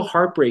was a little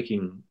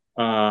heartbreaking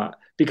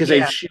because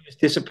Yeah. she was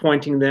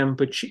disappointing them,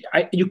 but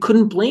you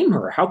couldn't blame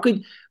her. How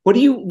could, what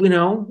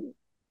do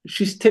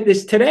she's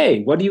this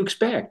today. What do you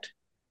expect?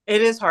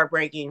 It is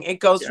heartbreaking. It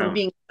goes from Yeah.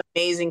 being an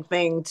amazing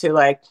thing to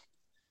like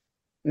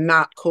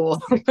not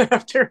cool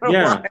after a while,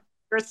 Yeah.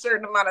 for a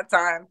certain amount of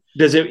time.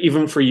 Does it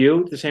even for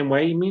you the same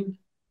way, you mean?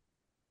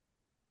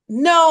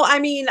 No, I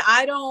mean,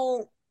 I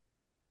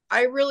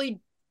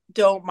really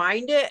don't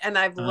mind it. And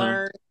I've Uh-huh.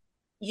 learned,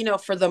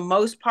 for the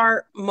most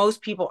part,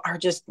 most people are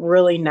just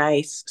really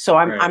nice. So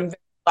I'm Right. very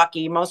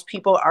lucky. Most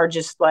people are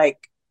just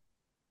like,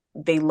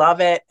 they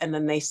love it. And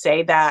then they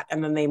say that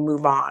and then they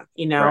move on.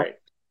 Right.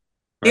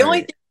 The only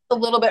Right. thing that's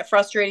a little bit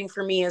frustrating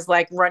for me is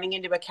like running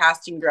into a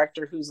casting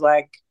director who's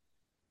like,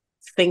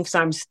 thinks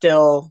I'm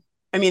still,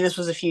 I mean, this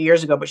was a few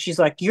years ago, but she's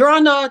like, you're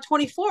on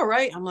 24,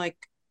 right? I'm like,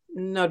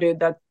 no,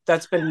 dude,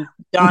 that's been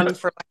done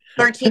for like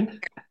 13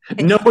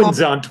 No years.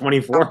 one's on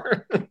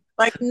 24.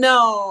 Like,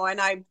 no.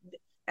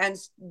 And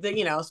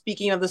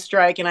speaking of the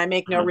strike, and I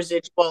make no Uh-huh.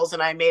 residuals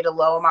and I made a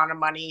low amount of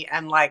money.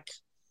 And like,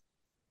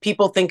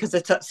 people think because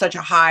it's such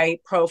a high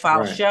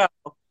profile Right. show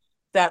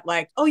that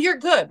like, oh, you're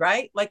good,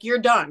 right? Like, you're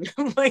done.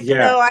 Like,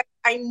 Yeah. no,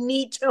 I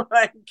need to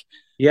like,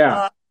 Yeah.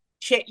 uh,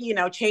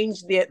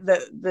 change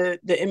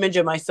the image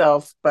of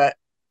myself, but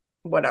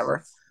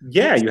whatever.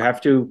 Yeah, you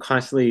have to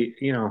constantly,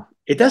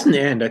 it doesn't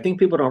end. I think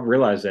people don't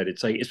realize that.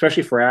 It's like,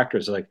 especially for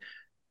actors, like,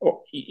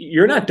 oh,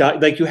 you're not done.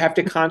 Like, you have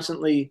to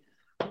constantly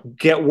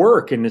get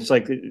work, and it's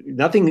like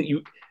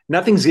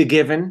nothing's a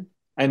given.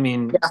 I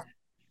mean, Yeah.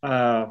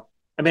 uh,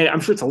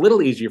 I'm sure it's a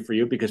little easier for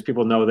you because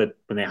people know that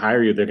when they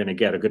hire you, they're going to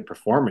get a good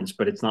performance.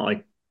 But it's not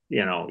like,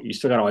 you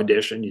still got to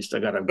audition, you still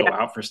got to go Yeah.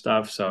 out for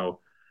stuff. So,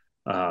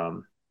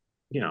 um,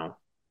 you know,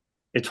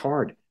 it's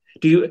hard.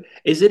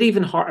 Is it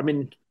even hard? I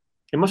mean,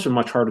 it must have been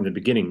much harder in the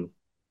beginning,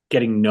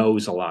 getting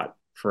no's a lot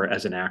for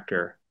as an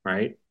actor,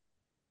 right?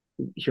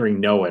 Hearing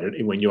no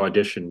when you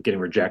audition, getting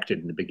rejected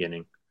in the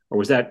beginning, or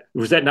was that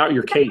not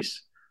your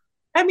case?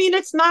 I mean,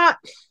 it's not,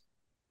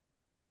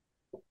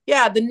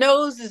 yeah, the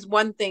nose is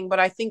one thing, but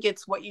I think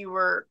it's what you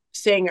were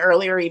saying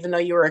earlier, even though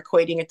you were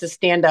equating it to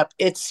stand up.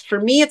 It's for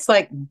me, it's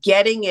like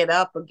getting it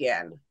up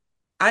again.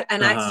 Some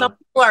Uh-huh.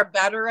 people are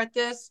better at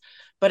this,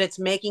 but it's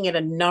making it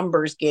a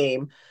numbers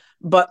game.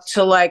 But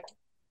to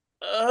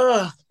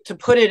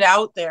put it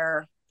out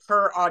there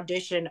per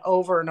audition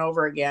over and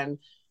over again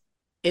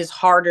is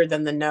harder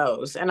than the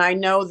nose. And I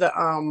know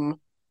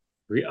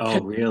Oh,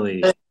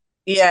 really?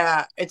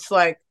 yeah, it's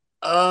like,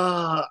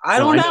 I No,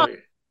 don't I know. know.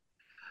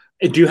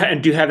 Do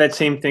you have that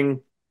same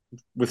thing?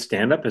 with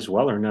stand up as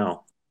well, or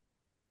no?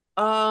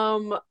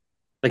 Um,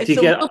 Like, do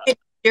it's you a get? little bit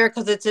easier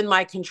because it's in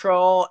my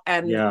control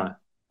and Yeah.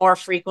 more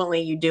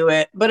frequently you do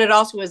it. But it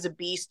also is a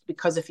beast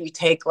because if you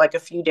take like a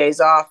few days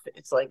off,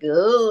 it's like,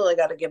 oh, I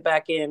got to get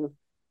back in.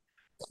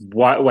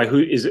 Why? Why? Who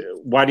is it?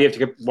 Why do you have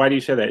to get? Why do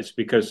you say that? It's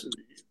because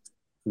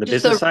the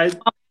Just business the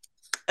side.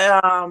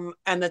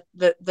 and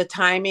the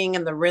timing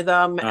and the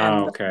rhythm Oh,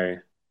 and okay.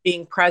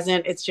 being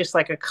present. It's just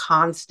like a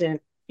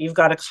constant. You've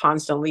got to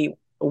constantly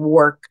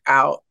work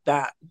out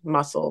that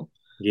muscle.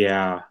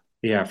 Yeah.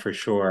 Yeah, for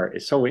sure.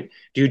 It's so. Do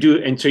you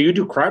do? And so you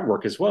do crowd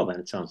work as well?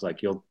 Then it sounds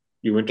like you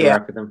Yeah.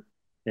 interact with them.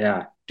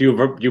 Yeah.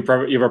 Do you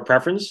have a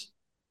preference?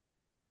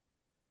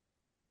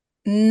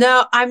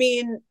 No, I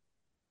mean,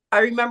 I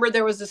remember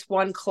there was this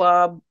one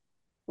club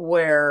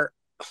where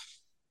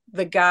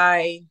the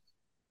guy,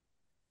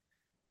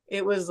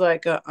 it was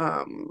like a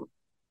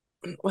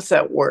what's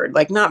that word?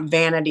 Like not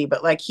vanity,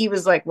 but like he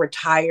was like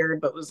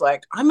retired, but was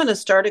like, I'm gonna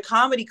start a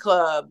comedy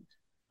club.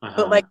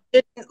 But Uh-huh. like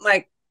didn't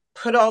like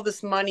put all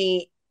this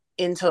money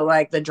into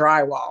like the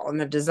drywall and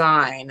the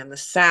design and the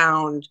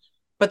sound.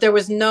 But there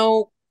was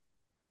no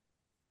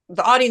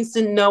the audience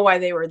didn't know why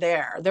they were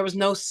there. There was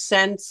no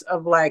sense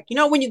of like,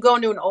 when you go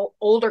into an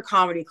older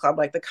comedy club,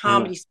 like the Yeah.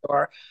 Comedy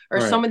Store or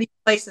Right. some of these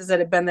places that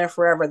have been there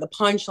forever, the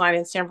Punchline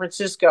in San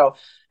Francisco,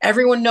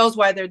 everyone knows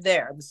why they're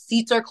there. The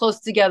seats are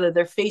close together,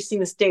 they're facing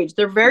the stage.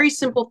 They're very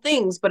simple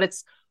things, but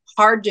it's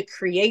hard to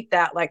create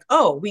that, like,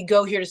 oh, we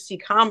go here to see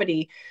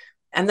comedy.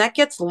 And that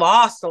gets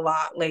lost a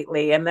lot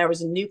lately. And there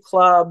was a new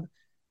club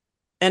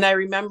and I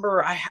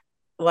remember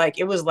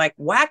it was like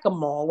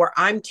whack-a-mole where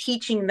I'm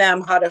teaching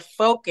them how to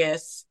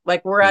focus.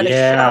 Like we're at a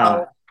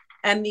Yeah. show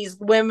and these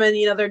women,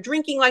 they're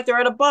drinking like they're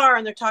at a bar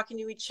and they're talking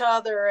to each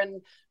other.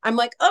 And I'm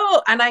like,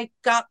 oh, and I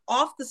got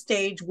off the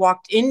stage,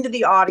 walked into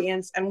the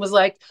audience and was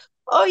like,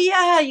 oh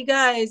yeah, you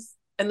guys.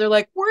 And they're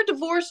like, we're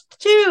divorced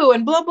too,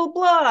 and blah, blah,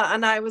 blah.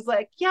 And I was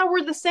like, yeah,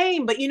 we're the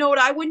same. But you know what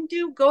I wouldn't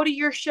do? Go to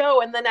your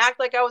show and then act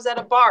like I was at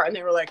a bar. And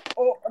they were like,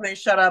 oh, and they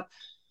shut up.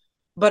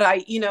 But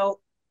But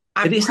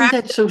I'm isn't practicing.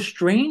 that so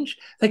strange?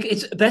 Like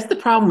that's the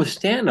problem with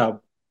stand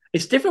up.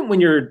 It's different when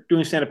you're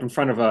doing stand up in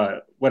front of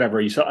a whatever,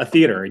 you sell a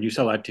theater and you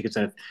sell out tickets.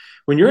 And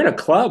when you're in a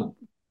club,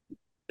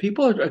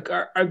 people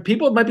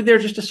might be there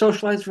just to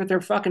socialize with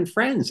their fucking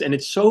friends. And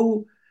it's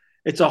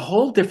a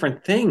whole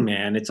different thing,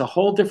 man. It's a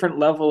whole different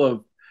level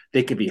of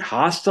they could be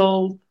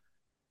hostile.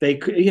 They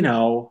could,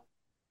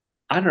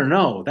 I don't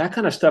know. That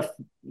kind of stuff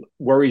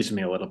worries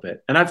me a little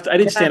bit. And I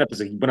did Yeah. stand up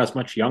when I was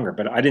much younger,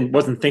 but I didn't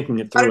wasn't thinking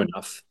it through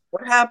enough.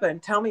 What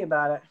happened? Tell me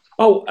about it.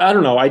 Oh, I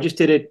don't know. I just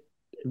did it.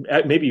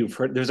 Maybe you've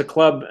heard. There's a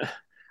club.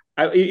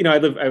 I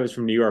was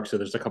from New York, so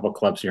there's a couple of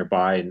clubs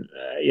nearby, and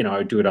I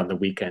would do it on the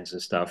weekends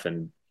and stuff,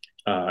 and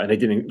I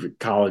did in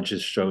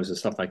colleges shows and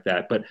stuff like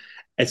that. But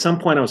at some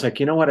point, I was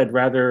like, you know what? I'd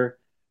rather.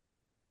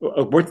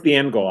 What's the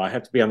end goal? I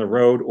have to be on the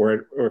road,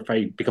 or if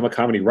I become a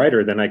comedy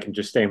writer, then I can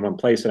just stay in one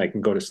place and I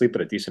can go to sleep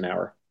at a decent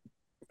hour.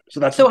 So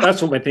that's So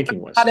that's what my thinking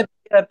how was. to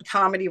be a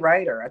comedy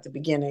writer at the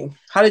beginning?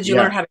 How did you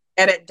learn Yeah, how to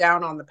edit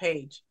down on the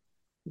page?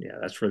 yeah,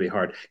 that's really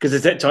hard because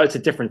it's a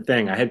different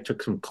thing. I had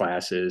took some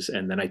classes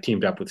and then I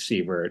teamed up with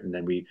Sievert and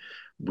then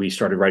we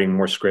started writing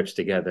more scripts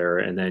together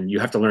and then you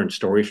have to learn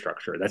story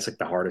structure. That's like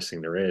the hardest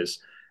thing there is.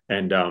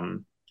 And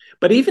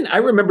but even I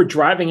remember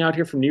driving out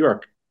here from New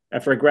York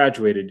after I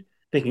graduated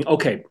thinking,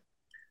 okay,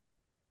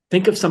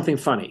 think of something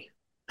funny.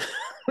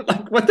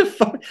 Like what the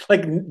fuck?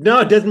 Like no,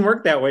 it doesn't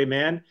work that way,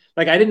 man.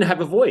 Like I didn't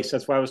have a voice.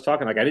 That's why I was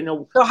talking. Like I didn't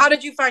know So how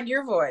did you find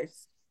your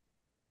voice?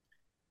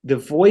 the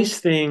voice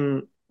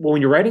thing. Well,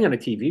 when you're writing on a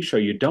TV show,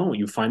 you don't.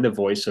 You find the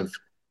voice of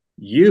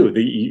you,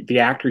 the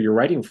actor you're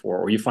writing for,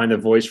 or you find the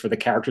voice for the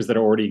characters that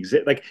already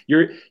exist. Like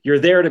you're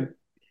there to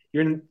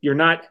you're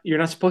not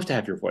supposed to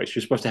have your voice.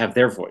 You're supposed to have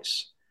their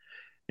voice.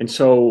 And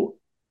so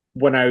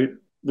when I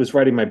was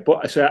writing my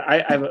book, so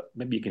I have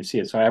maybe you can see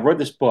it. So I wrote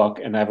this book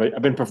and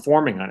I've been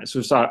performing on it. So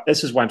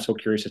this is why I'm so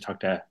curious to talk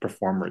to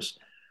performers.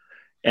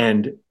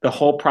 And the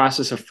whole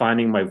process of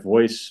finding my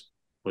voice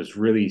was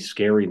really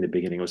scary in the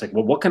beginning. It was like,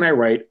 well, what can I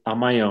write on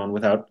my own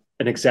without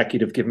an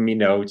executive giving me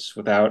notes,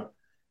 without,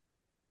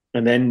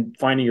 and then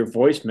finding your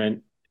voice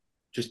meant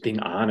just being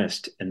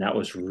honest. And that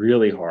was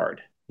really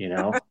hard.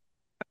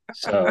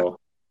 So,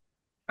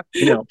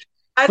 you know,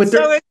 And but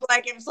so there,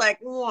 it's like,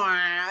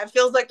 wah, it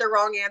feels like the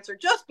wrong answer.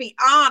 Just be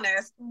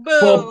honest.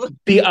 well, Boo.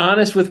 be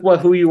honest with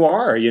who you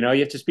are. You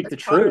have to speak the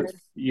It's truth. hard.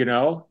 You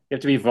have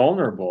to be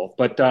vulnerable.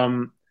 But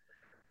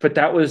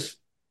that was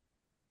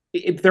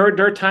there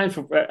are times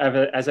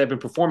as I've been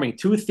performing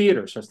to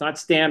theater, so it's not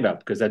stand up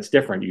because that's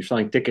different. You're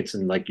selling tickets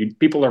and like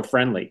people are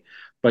friendly.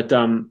 But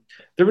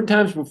there were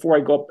times before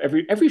I go up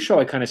every show,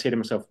 I kind of say to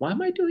myself, "Why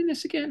am I doing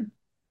this again?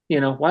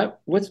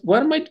 What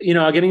am I?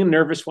 Getting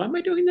nervous. Why am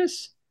I doing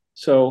this?"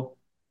 So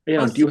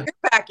Oh, do so you?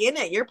 you're back in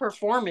it. You're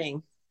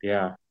performing.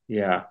 Yeah,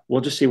 yeah.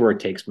 We'll just see where it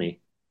takes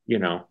me. You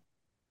know,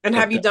 And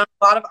have but you done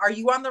a lot of, are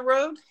you on the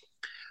road?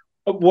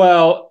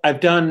 Well,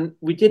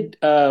 we did,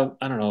 I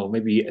don't know,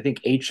 maybe I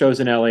think 8 shows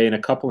in LA and a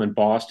couple in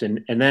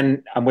Boston. And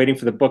then I'm waiting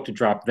for the book to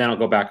drop. Then I'll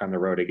go back on the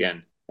road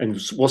again. and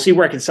we'll see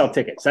where I can sell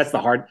tickets. That's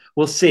the hard.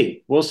 We'll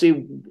see. We'll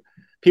see.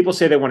 People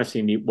say they want to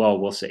see me. Well,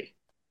 we'll see.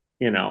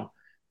 You know,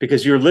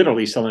 because you're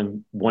literally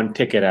selling one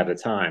ticket at a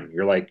time.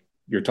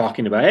 You're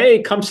talking about,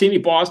 hey, come see me,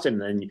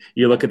 Boston. And then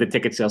you look at the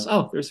ticket sales.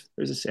 Oh, there's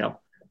a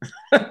sale.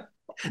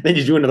 Then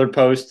you do another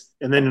post,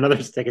 and then another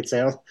ticket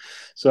sale.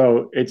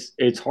 So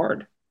it's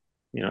hard.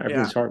 You know, Yeah.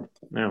 everything's hard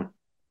now.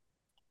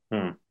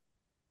 Hmm.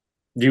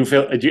 Do you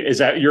feel? Is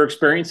that your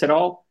experience at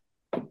all?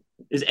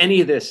 Is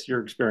any of this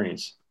your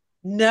experience?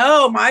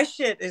 No, my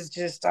shit is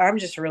just I'm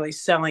just really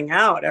selling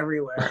out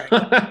everywhere I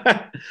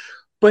go.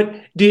 But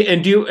do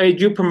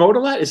you promote a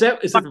lot? Is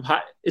that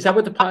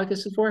what the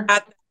podcast is for? At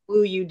that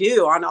Woo You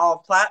Do on all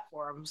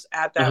platforms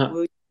at that Uh-huh.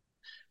 Woo.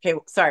 Okay,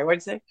 sorry, what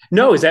did you say?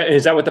 No, is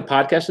that what the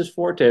podcast is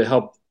for? To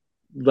help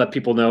let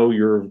people know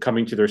you're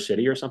coming to their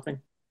city or something?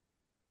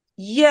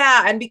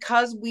 Yeah, and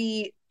because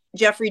we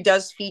Jeffrey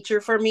does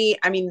feature for me,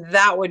 I mean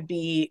that would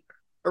be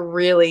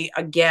really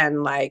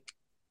again like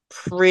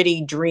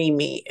pretty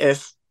dreamy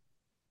if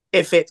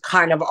it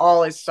kind of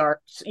all is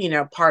part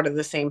of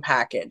the same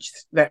package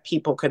that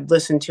people could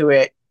listen to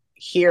it,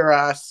 hear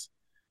us,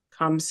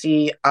 come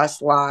see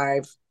us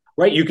live.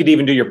 Right. You could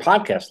even do your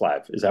podcast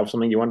live. Is that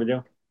something you want to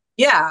do?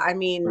 Yeah, I Huh.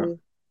 mean, No.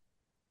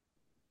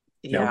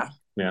 yeah.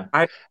 Yeah.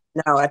 I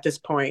know at this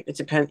point it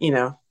depends.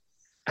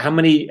 How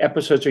many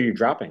episodes are you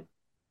dropping?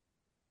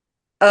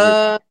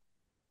 Uh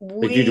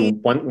Like, do you do we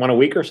one a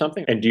week or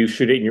something? And do you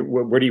shoot it in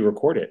where do you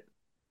record it?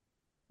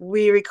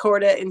 we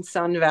record it in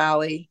Sun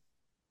Valley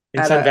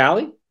In at Sun a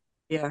Valley?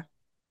 yeah.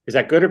 Is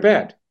that good or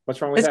bad?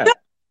 What's wrong with It's good. that?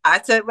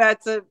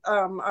 That's a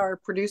our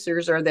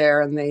producers are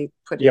there and they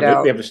put Yeah, it but they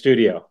out. have a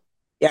studio.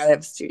 Yeah, they have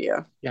a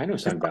studio. Yeah, I know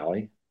It's Sun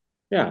Valley.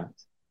 Yeah,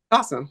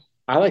 awesome.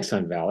 I like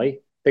Sun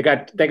Valley. They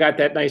got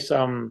that nice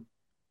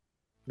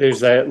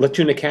there's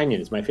Latuna Canyon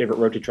is my favorite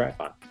road to drive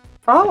on.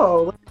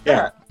 Oh, look at Yeah.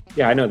 that.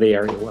 Yeah, I know the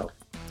area well.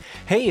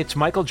 Hey, it's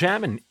Michael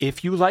Jamin.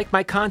 If you like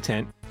my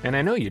content, and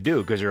I know you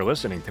do because you're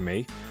listening to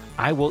me,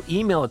 I will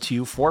email it to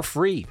you for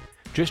free.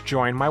 Just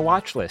join my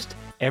watch list.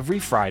 Every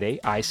Friday,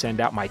 I send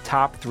out my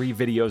top 3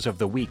 videos of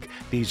the week.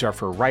 These are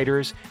for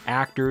writers,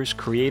 actors,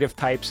 creative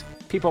types,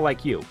 people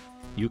like you.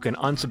 You can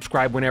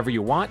unsubscribe whenever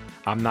you want.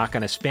 I'm not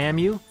going to spam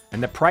you,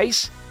 and the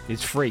price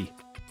is free.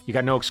 You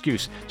got no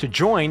excuse. To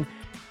join,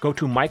 go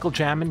to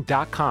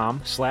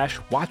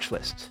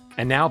michaeljamin.com/watchlist.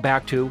 And now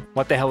back to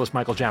what the hell is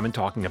Michael Jamin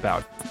talking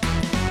about?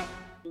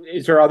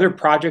 Is there other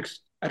projects,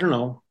 I don't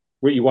know,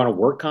 where you want to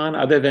work on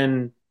other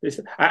than this?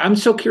 I'm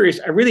so curious.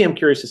 I really am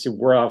curious to see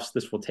where else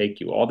this will take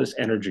you, all this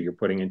energy you're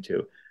putting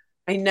into.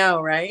 I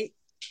know, right?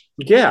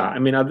 Yeah, I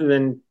mean, other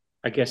than,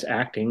 I guess,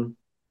 acting,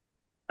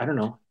 I don't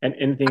know. And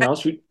anything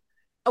else you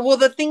Well,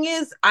 the thing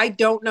is, I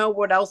don't know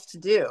what else to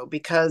do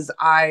because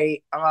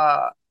I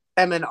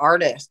am an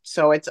artist.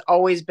 So it's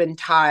always been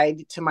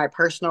tied to my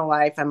personal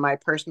life and my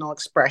personal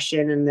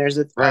expression. And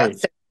right.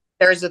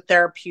 there's a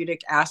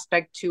therapeutic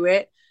aspect to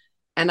it.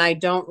 And I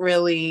don't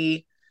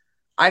really,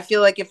 I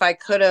feel like if I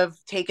could have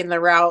taken the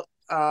route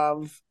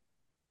of,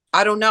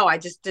 I don't know, I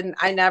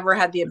never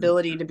had the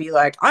ability to be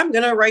like, I'm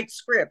going to write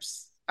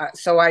scripts.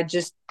 So I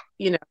just,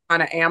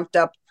 kind of amped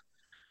up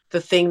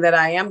the thing that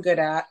I am good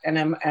at, and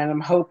I'm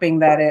hoping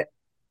that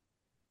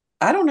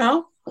I don't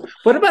know.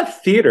 What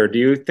about theater? Do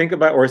you think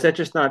about, or is that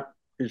just not?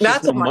 It's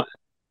just That's no. a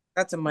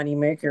that's a money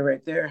maker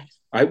right there.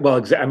 I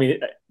mean,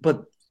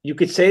 but you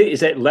could say,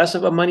 is that less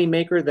of a money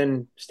maker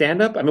than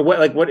stand up? I mean,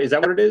 what is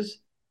that? What it is?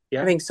 I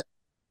Yeah. think so.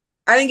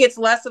 I think it's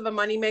less of a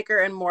money maker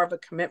and more of a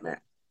commitment.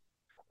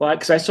 Well,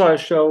 because I saw a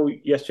show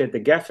yesterday at the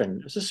Geffen.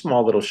 It was a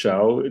small little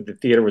show. The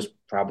theater was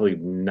probably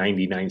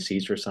 99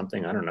 seats or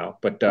something. I don't know,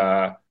 but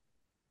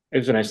it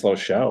was a nice little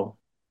show.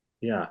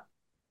 Yeah.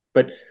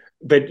 But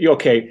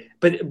okay.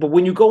 But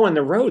when you go on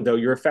the road though,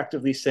 you're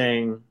effectively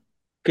saying,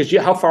 because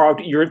how far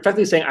out you're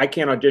effectively saying I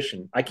can't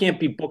audition. I can't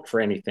be booked for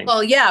anything.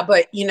 Well, yeah,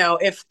 but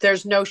if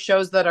there's no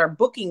shows that are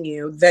booking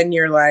you, then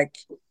you're like,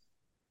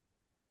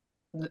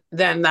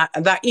 then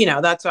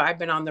that's why I've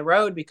been on the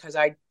road because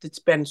it's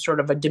been sort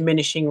of a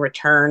diminishing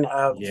return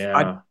of.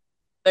 Yeah.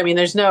 I mean,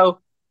 there's no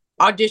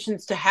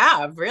auditions to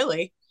have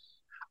really.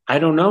 I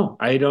don't know.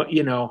 I don't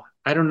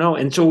know.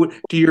 And so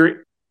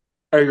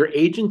are your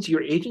agents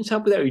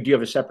help with that, or do you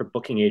have a separate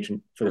booking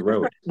agent for the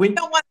road? I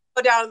don't want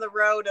to go down the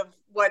road of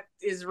what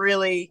is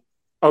really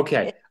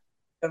Okay.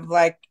 of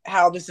like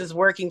how this is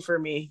working for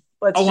me.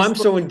 I'm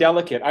so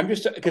indelicate. I'm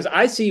just because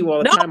I see you all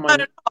the no, time no, no,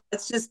 no.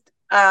 It's just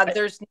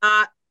there's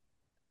not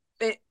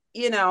it,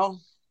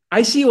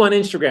 I see you on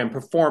Instagram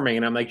performing,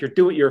 and I'm like,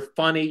 you're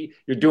funny,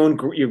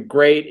 you're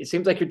great. It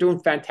seems like you're doing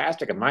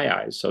fantastic in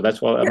my eyes. So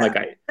that's why I'm yeah,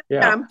 like,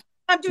 yeah,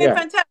 I'm doing yeah,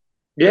 fantastic.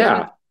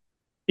 yeah,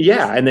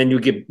 yeah. And then you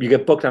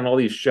get booked on all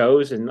these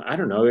shows, and I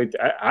don't know,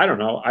 I don't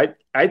know.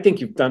 I think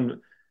you've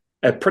done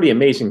a pretty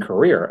amazing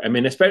career. I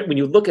mean, especially when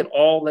you look at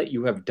all that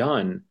you have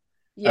done.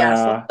 Yes,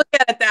 let's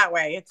look at it that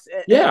way. It's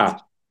Yeah,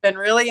 been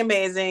really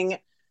amazing.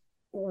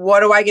 What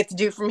do I get to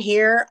do from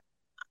here?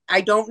 I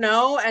don't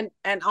know. And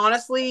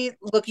honestly,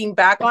 looking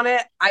back on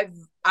it,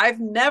 I've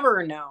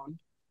never known.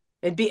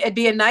 It'd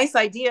be a nice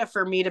idea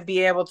for me to be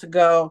able to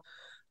go,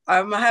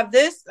 I'm gonna have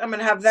this, I'm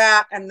gonna have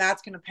that, and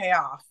that's gonna pay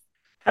off.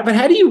 But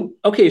how do you,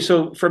 okay,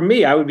 so for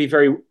me, I would be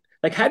very,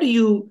 like, how do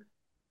you,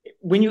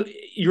 when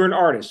you're an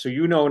artist, so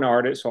you know an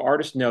artist, so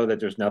artists know that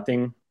there's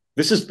nothing,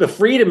 this is the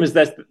freedom is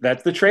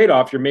that's the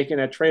trade-off. You're making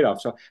that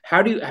trade-off. So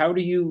how are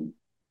you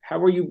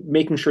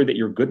making sure that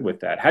you're good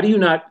with that? How do you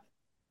not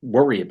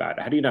worry about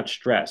it? How do you not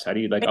stress? How do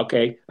you like, It's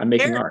okay, I'm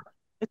making scary. art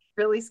It's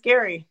really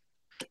scary.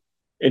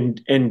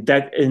 and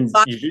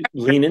you just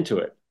lean into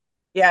it.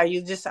 Yeah,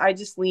 I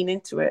just lean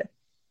into it.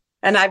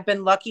 And I've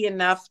been lucky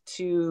enough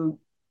to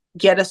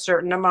get a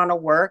certain amount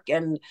of work.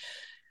 And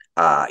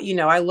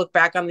I look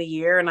back on the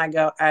year and I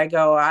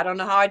don't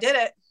know how I did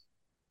it.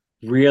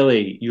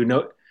 Really,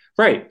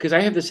 right? Because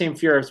I have the same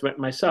fear as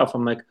myself.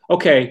 I'm like,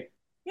 okay,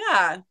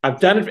 Yeah, I've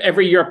done it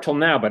every year up till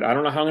now, but I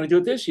don't know how I'm going to do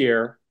it this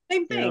year.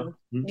 same You know?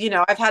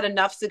 thing. I've had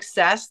enough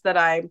success that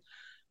I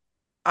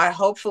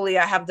hopefully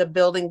I have the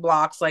building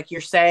blocks, like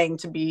you're saying,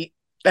 to be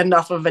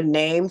enough of a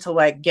name to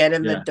like get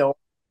in the Yeah. door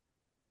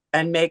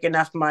and make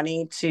enough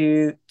money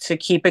to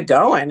keep it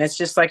going. It's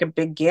just like a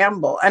big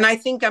gamble. And I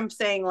think I'm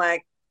saying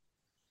like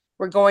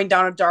we're going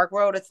down a dark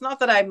road. It's not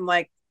that I'm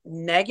like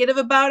negative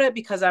about it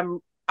because I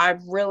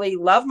really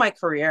love my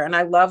career and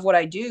I love what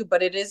I do,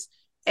 but it is,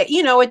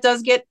 it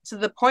does get to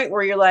the point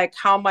where you're like,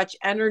 how much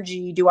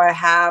energy do I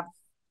have?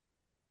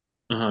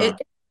 Uh-huh.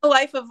 It's a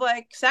life of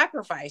like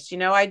sacrifice.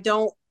 I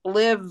don't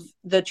live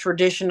the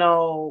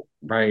traditional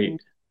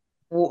Right.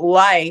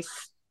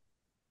 life,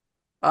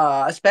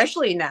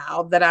 especially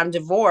now that I'm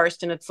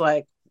divorced, and it's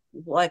like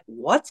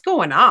what's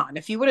going on?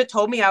 If you would have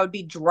told me I would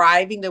be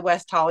driving to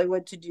West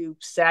Hollywood to do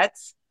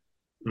sets,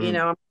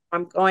 Mm.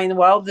 I'm going,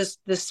 well, this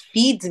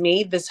feeds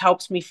me, this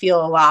helps me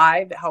feel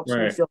alive, it helps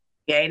me Right. feel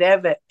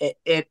creative,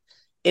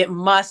 it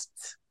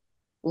must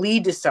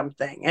lead to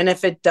something. And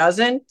if it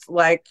doesn't,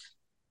 like,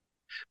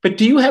 But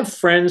do you have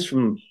friends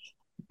from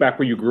back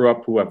where you grew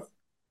up who have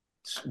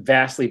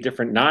vastly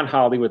different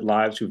non-Hollywood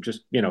lives who've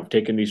just,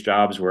 taken these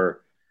jobs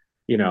where,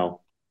 you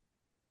know,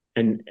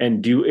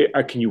 and do you,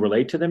 can you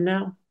relate to them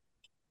now?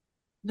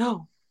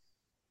 no.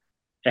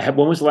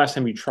 When was the last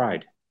time you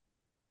tried?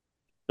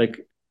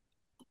 Like,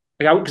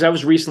 because I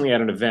was recently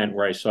at an event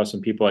where I saw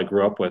some people I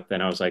grew up with,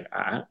 and I was like,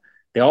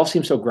 they all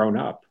seem so grown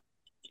up,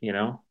 you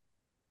know?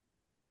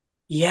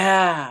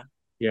 Yeah,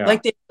 Yeah,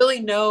 like they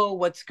really know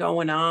what's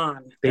going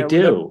on. they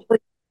do.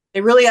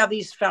 They really have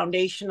these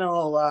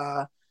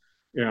foundational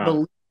Yeah,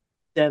 beliefs,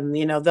 and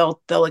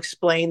they'll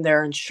explain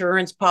their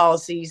insurance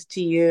policies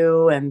to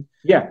you, and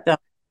yeah,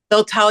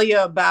 they'll tell you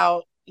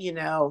about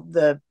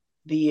the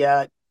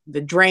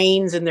the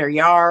drains in their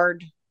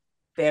yard.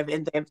 They have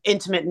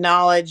intimate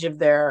knowledge of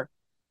their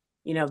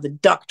the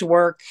duct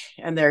work,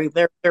 and they're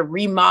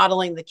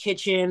remodeling the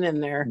kitchen,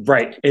 and they're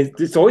right.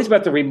 It's always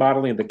about the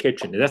remodeling of the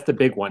kitchen. That's the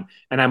big one.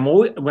 And I'm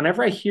always,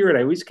 whenever I hear it,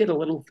 I always get a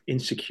little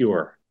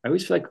insecure. I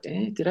always feel like,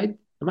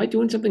 am I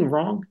doing something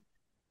wrong?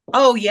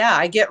 oh yeah,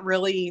 I get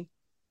really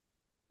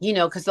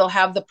because they'll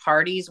have the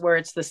parties where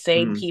it's the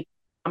same Mm, people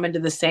coming to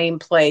the same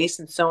place,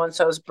 and so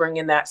is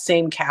bringing that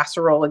same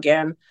casserole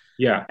again,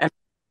 yeah, and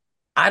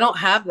I don't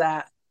have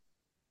that.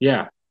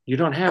 yeah. You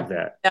don't have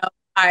that.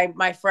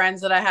 My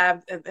friends that I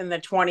have in the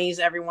 20s,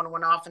 everyone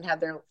went off and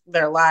had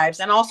their lives,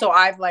 and also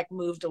I've like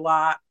moved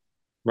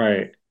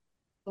Right.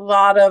 a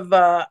lot of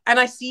and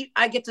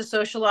I get to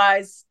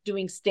socialize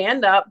doing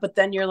stand up, but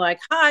then you're like,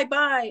 hi,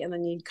 bye, and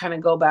then you kind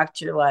of go back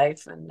to your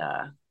life. And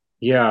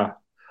Yeah.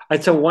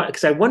 It's a one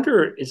because I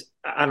wonder is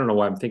I don't know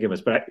why I'm thinking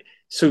this, but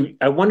so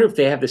I wonder if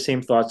they have the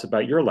same thoughts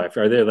about your life.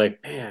 Are they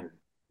like, man,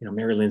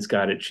 Mary Lynn's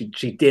got it.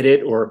 She did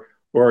it, or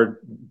poor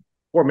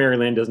Mary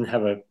Lynn doesn't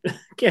have a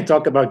can't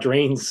talk about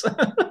drains.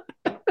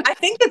 I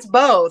think it's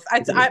both.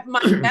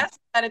 My guess is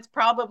that it's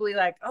probably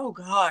like, oh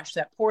gosh,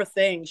 that poor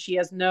thing, she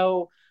has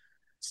no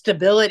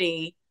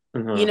stability.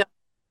 you Uh-huh. know on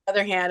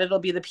the other hand, it'll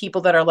be the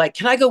people that are like,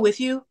 can I go with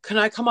you, can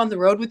I come on the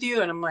road with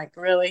you, and I'm like,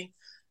 really?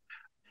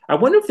 I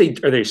wonder if they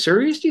are they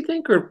serious, do you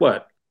think, or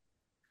what?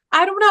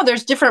 I don't know.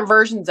 There's different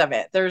versions of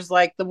it. There's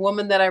like the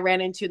woman that I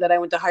ran into that I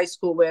went to high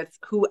school with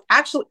who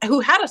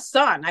had a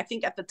son. I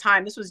think at the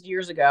time, this was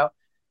years ago.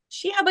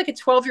 She had like a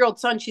 12-year-old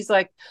son. She's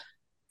like,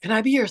 "Can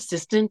I be your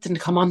assistant and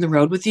come on the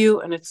road with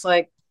you?" And it's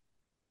like,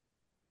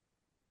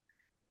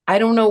 I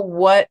don't know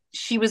what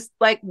she was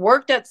like,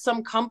 worked at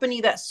some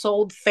company that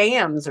sold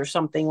fans or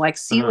something, like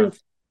Uh-huh. ceiling.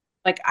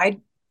 Like, I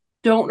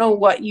don't know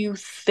what you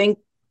think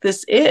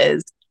this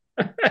is.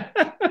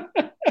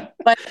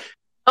 Like,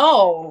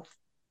 oh,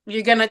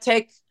 you're going to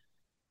take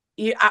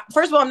you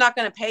first of all, I'm not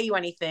going to pay you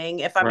anything.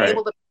 If I'm Right.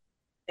 able to,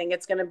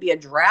 it's going to be a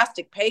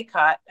drastic pay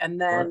cut. And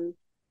Right. then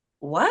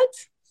what?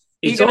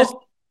 You're It's going to stay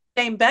all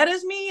in the same bed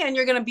as me, and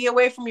you're going to be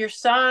away from your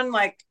son.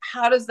 Like,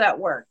 how does that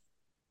work?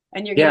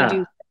 And you're going to yeah.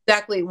 do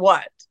exactly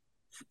what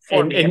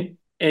for And me? and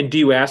and do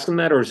you ask them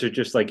that, or is it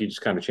just like you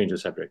just kind of change the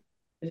subject?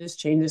 I just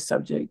change the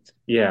subject.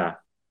 Yeah.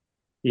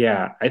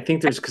 Yeah. I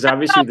think there's because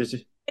obviously there's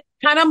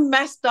Kind of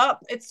messed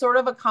up. It's sort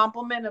of a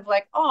compliment of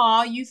like,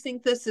 oh, you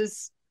think this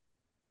is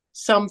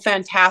some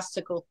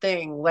fantastical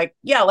thing. Like,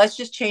 yeah, let's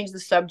just change the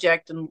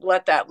subject and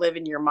let that live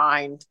in your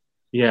mind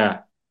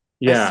yeah.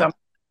 as Yeah. some.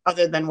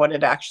 other than what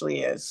it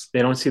actually is.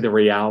 They don't see the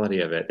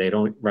reality of it. They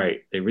don't,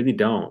 right. They really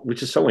don't,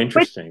 which is so But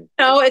interesting.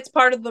 it's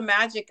part of the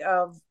magic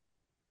of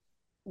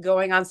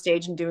going on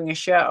stage and doing a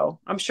show.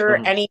 I'm sure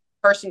Mhm. any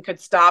person could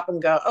stop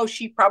and go, "Oh,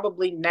 she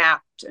probably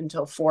napped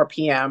until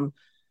 4 p.m.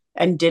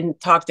 and didn't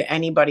talk to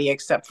anybody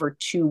except for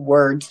 2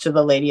 words to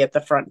the lady at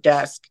the front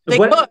desk." They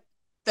could, What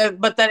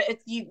but that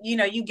it's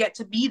you get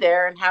to be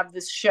there and have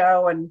this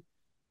show and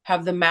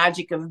have the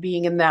magic of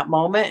being in that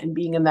moment and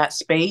being in that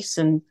space.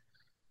 And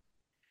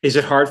is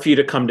it hard for you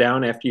to come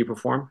down after you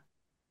perform?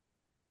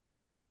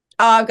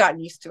 I've gotten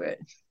used to it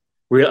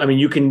Real, I mean,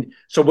 you can.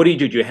 So, what do?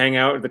 Do you hang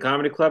out at the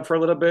comedy club for a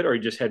little bit, or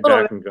you just head a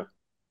little back bit, and go?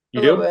 You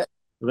a little do bit.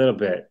 a little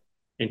bit.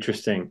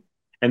 Interesting.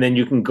 And then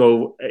you can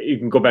go. You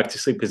can go back to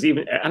sleep because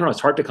even I don't know. It's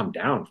hard to come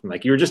down from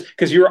like you're just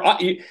because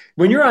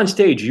when you're on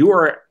stage, you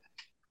are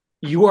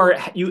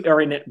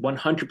in it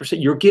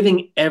 100%. You're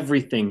giving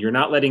everything. You're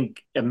not letting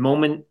a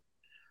moment.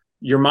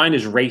 Your mind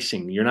is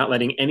racing. You're not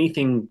letting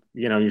anything.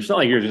 You're not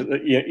like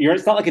you're.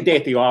 It's not like a day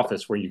at the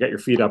office where you got your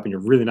feet up and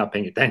you're really not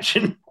paying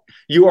attention.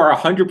 You are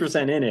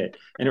 100% in it,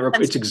 and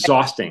it's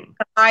exhausting.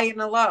 A high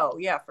and a low,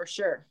 yeah, for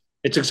sure.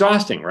 It's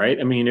exhausting, right?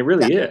 I mean, it Yeah,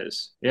 really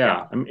is. yeah.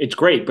 Yeah. I mean, it's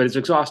great, but it's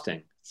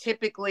exhausting.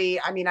 Typically,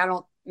 I mean,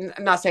 I'm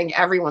not saying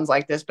everyone's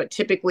like this, but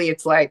typically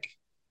it's like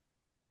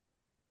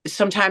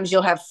sometimes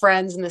you'll have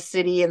friends in the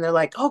city and they're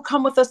like, "Oh,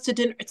 come with us to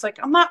dinner." It's like,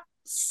 I'm not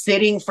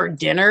sitting for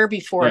dinner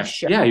before a Yeah.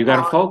 show. Yeah. You got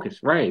to focus.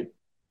 Right.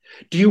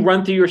 Do you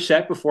run through your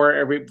set before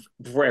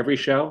every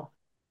show?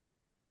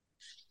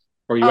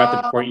 Or are you at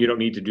the point you Um, don't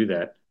need to do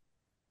that?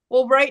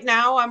 well, right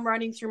now I'm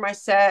running through my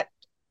set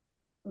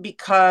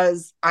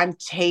because I'm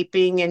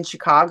taping in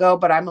Chicago,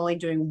 but I'm only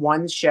doing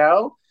one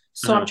show.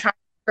 So I'm Uh, trying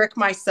to trick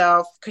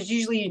myself because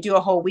usually you do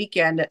a whole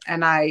weekend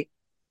and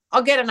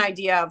I'll get an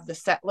idea of the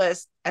set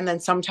list. And then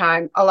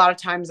a lot of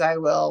times I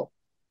will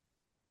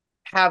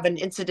have an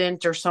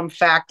incident or some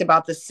fact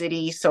about the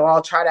city. So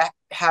I'll try to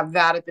have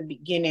that at the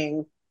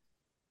beginning,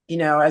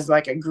 as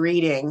like a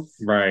greeting,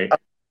 right.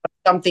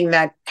 something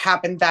that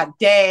happened that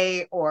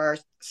day or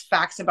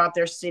facts about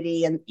their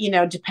city. And,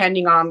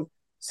 depending on,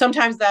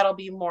 sometimes that'll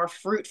be more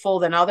fruitful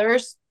than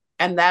others.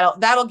 And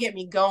that'll get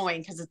me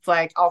going because it's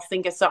like I'll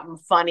think of something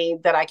funny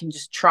that I can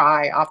just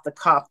try off the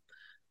cuff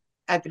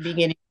at the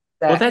beginning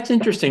of Well, that. that's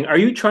interesting. Are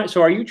you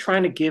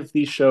trying to give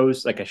these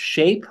shows like a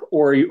shape,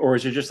 or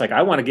is it just like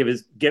I want to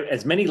give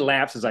as many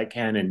laughs as I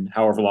can and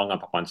however long I'm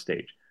up on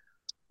stage?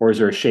 Or is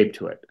there a shape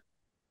to it?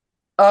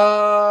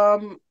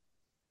 Um,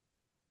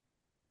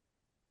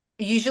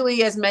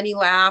 Usually as many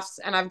laughs,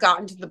 and I've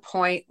gotten to the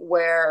point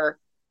where,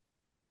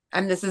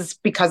 and this is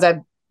because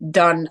I've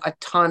done a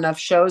ton of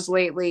shows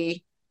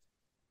lately,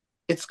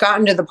 it's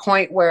gotten to the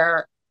point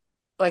where,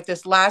 like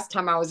this last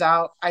time I was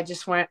out, I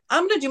just went,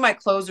 I'm going to do my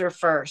closer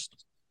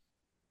first.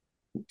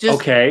 Just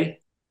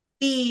Okay.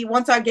 see,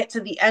 once I get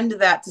to the end of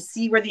that, to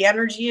see where the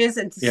energy is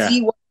and to Yeah.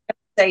 see what I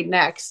say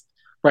next.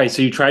 Right.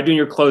 So you try doing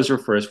your closer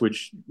first,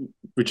 which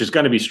is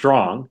going to be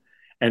strong.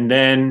 And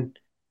then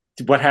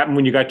what happened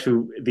when you got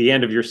to the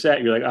end of your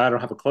set? You're like, oh, I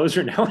don't have a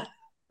closer now.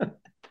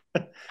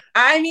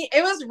 I mean,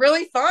 it was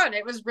really fun.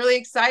 It was really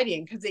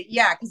exciting because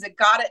it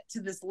got it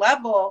to this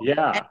level and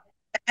Yeah.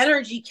 the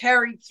energy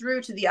carried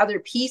through to the other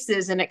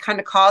pieces and it kind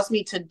of caused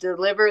me to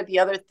deliver the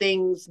other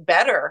things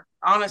better,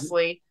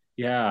 honestly.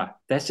 Yeah.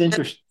 That's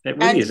interesting. That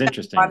really And is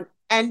interesting. on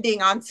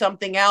ending on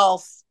something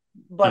else,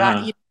 but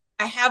Uh-huh.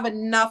 I have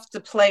enough to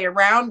play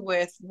around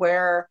with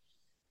where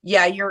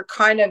yeah, you're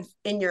kind of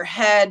in your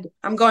head.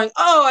 I'm going,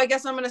 oh, I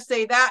guess I'm going to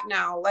say that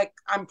now. Like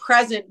I'm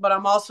present, but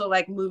I'm also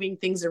like moving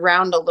things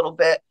around a little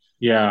bit.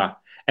 Yeah.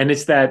 And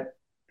it's that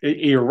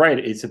you're right.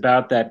 It's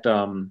about that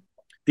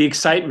the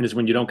excitement is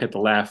when you don't get the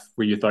laugh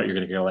where you thought you're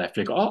gonna get a laugh.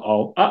 You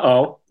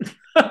go,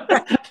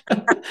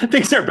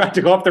 things are about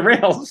to go off the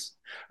rails.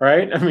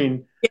 Right? I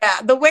mean,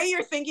 Yeah, the way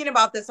you're thinking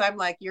about this, I'm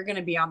like, you're going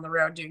to be on the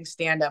road doing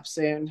stand up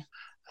soon.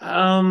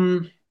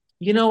 um,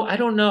 I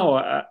don't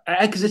know.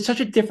 Because it's such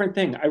a different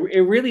thing.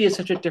 It really is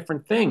such a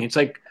different thing. It's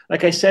like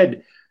I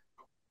said,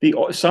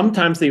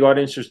 sometimes the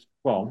audience is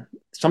well,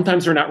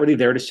 sometimes they're not really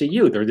there to see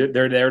you. They're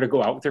there to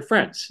go out with their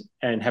friends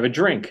and have a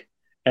drink,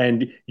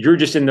 and you're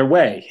just in their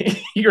way.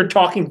 You're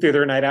talking through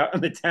their night out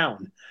in the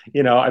town.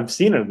 I've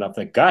seen it enough.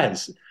 Like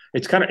guys,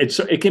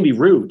 it can be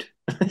rude.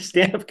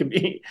 Stand up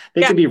they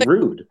Yeah, can be like,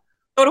 rude.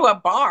 go to a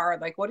bar.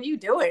 Like, what are you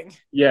doing?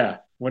 Yeah,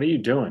 what are you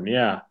doing?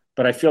 Yeah,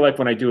 but I feel like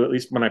when I do, at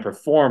least when I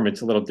perform,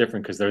 it's a little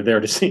different because they're there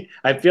to see.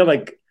 I feel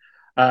like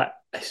uh,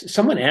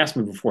 someone asked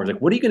me before, like,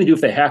 "What are you going to do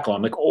if they heckle?"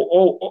 I'm like,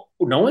 "Oh,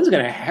 no one's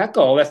going to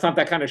heckle. That's not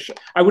that kind of show."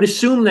 I would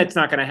assume that's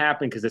not going to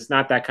happen because it's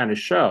not that kind of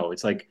show.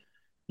 It's like,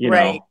 you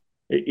Right. know,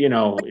 you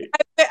know,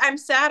 I'm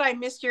sad I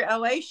missed your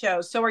LA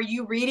show. So are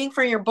you reading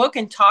from your book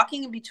and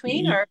talking in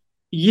between or?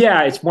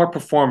 yeah, it's more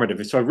performative.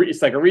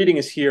 It's like a reading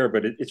is here,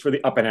 but it's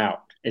really up and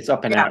out. It's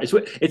up and Yeah. out.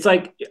 It's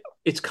like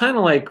it's kind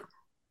of like.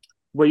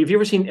 Well, have you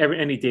ever seen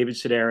any David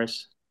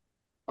Sedaris?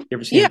 You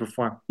ever seen Yeah. him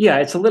perform? Yeah,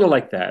 it's a little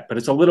like that, but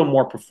it's a little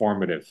more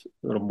performative,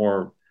 a little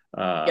more.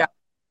 Yeah.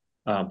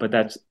 But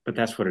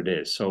that's what it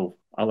is. So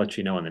I'll let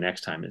you know when the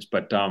next time is.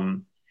 But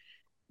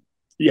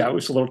Yeah, it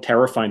was a little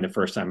terrifying the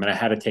first time, and I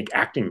had to take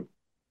acting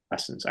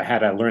lessons. I had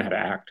to learn how to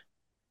act.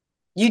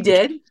 You Which,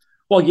 did?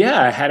 well,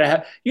 yeah, I had to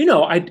have,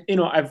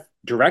 I've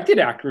directed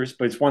actors,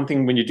 but it's one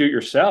thing when you do it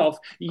yourself.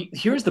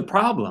 Here's the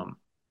problem.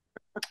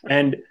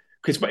 And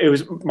because it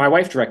was my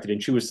wife directed,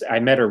 and I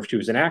met her, she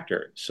was an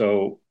actor,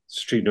 so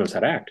she knows how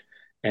to act.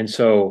 And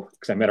so,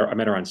 because I met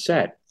her on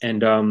set,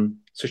 and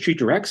so she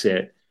directs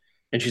it,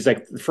 and she's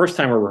like, the first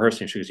time we're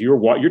rehearsing, she goes,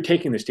 you're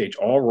taking the stage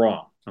all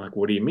wrong. I'm like,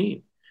 what do you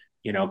mean?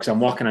 Because I'm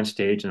walking on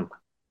stage, and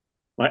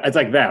it's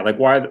like that. Like,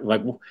 why?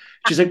 Like,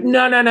 she's like,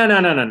 no, no, no, no,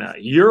 no, no, no.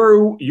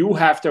 You're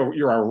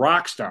a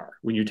rock star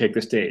when you take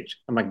the stage.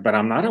 I'm like, but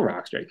I'm not a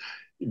rock star.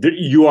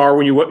 You are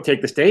when you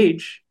take the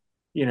stage,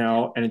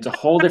 and it's a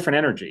whole different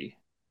energy.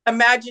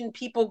 Imagine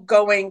people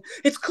going,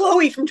 it's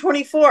Chloe from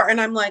 24.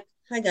 And I'm like,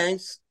 hi,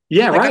 guys.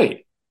 Yeah, like,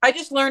 right. I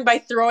just learned by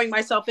throwing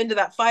myself into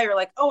that fire,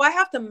 like, oh, I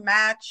have to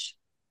match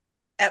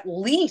at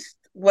least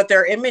what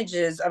their image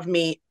is of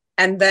me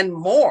and then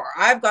more.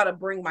 I've got to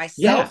bring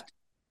myself. Yeah.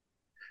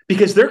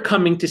 Because they're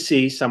coming to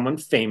see someone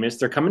famous.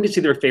 They're coming to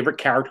see their favorite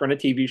character on a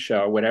TV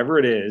show, whatever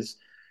it is.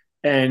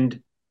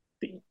 And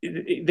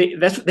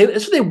that's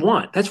what they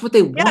want. That's what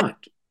they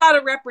want. Got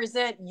to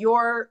represent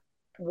your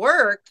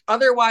work.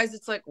 Otherwise,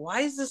 it's like,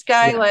 why is this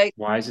guy like?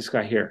 Why is this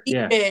guy here?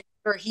 Yeah.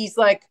 Or he's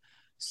like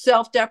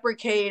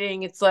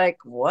self-deprecating. It's like,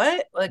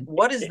 what? Like,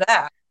 what is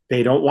that?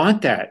 They don't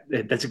want that.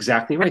 That's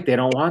exactly right. They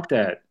don't want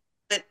that.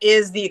 It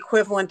is the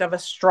equivalent of a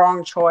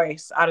strong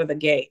choice out of the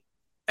gate,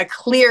 a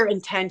clear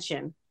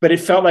intention. But it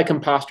felt like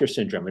imposter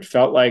syndrome. It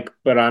felt like,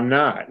 but I'm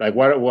not. Like,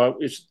 what?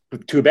 It's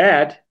too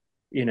bad.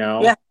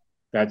 Yeah.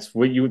 That's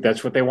what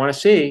they want to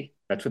see.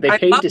 That's what they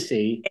paid to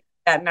see.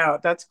 Yeah, no,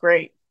 that's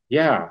great.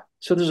 Yeah.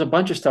 So there's a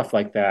bunch of stuff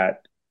like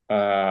that.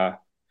 And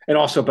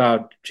also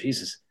about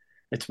Jesus.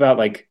 It's about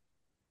like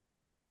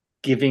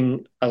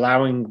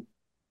allowing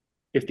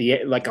there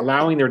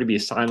to be a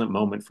silent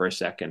moment for a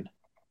second,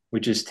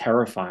 which is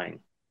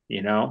terrifying,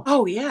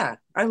 Oh yeah.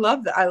 I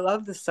love that. I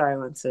love the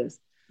silences.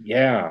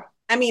 Yeah.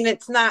 I mean,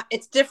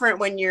 it's different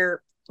when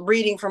you're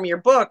reading from your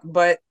book,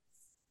 but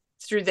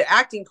through the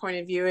acting point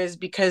of view is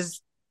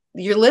because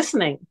you're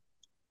listening.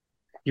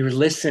 You're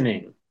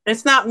listening.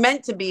 It's not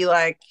meant to be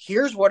like,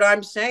 here's what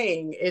I'm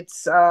saying.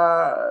 It's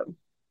the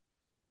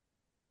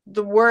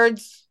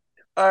words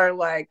are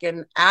like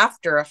an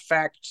after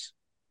effect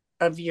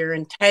of your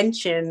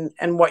intention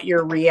and what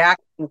you're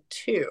reacting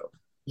to.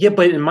 Yeah,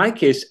 but in my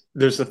case,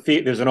 there's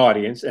an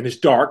audience and it's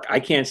dark. I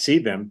can't see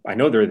them. I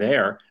know they're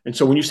there. And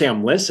so when you say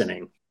I'm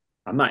listening,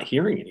 I'm not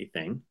hearing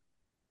anything.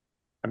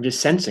 I'm just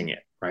sensing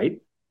it, right?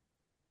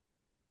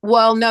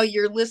 Well, no,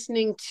 you're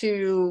listening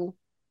to,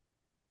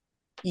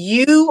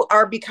 you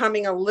are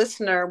becoming a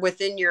listener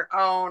within your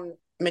own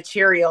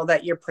material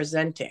that you're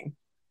presenting.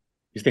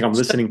 You think I'm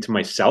listening to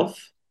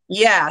myself?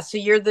 Yeah. So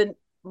you're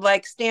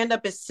like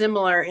stand-up is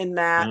similar in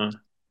that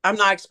I'm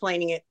not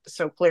explaining it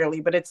so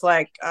clearly, but it's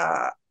like,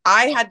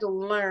 I had to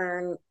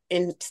learn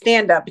in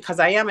stand-up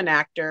because I am an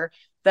actor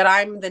that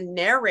I'm the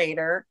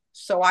narrator.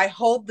 So I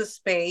hold the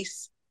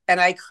space and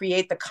I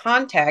create the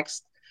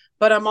context,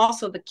 but I'm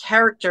also the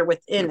character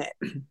within it.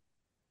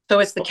 So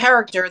it's the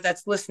character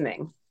that's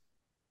listening.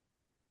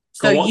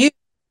 So you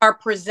are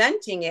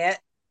presenting it.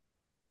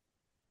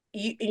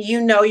 You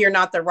know, you're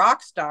not the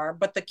rock star,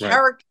 but the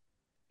character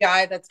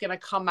guy that's going to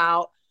come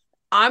out,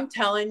 I'm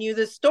telling you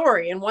the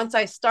story. And once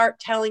I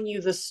start telling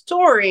you the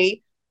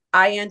story,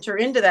 I enter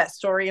into that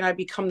story and I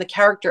become the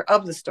character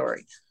of the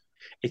story.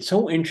 It's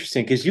so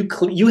interesting because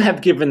you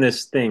have given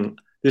this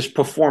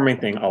performing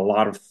thing, a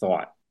lot of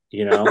thought,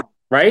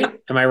 right?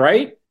 Am I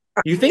right?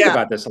 You think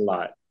about this a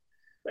lot.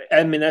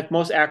 I mean, that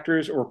most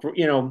actors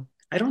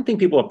I don't think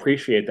people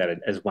appreciate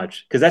that as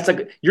much because that's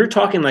like, you're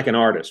talking like an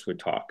artist would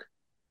talk,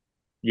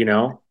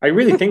 I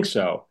really think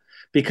so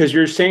because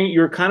you're saying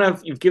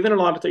you've given a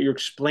lot of thought. You're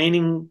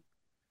explaining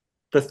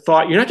the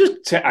thought. You're not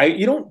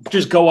you don't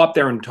just go up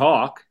there and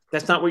talk.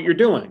 That's not what you're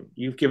doing.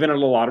 You've given it a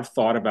lot of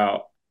thought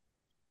about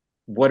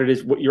what it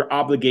is, what your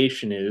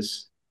obligation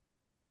is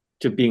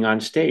to being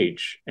on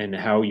stage and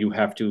how you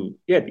have to,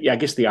 I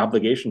guess the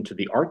obligation to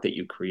the art that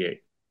you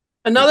create.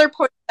 Another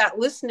point of that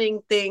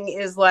listening thing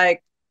is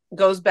like,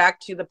 goes back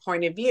to the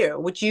point of view,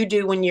 which you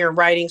do when you're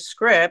writing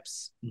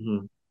scripts.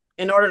 Mm-hmm.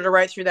 In order to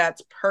write through that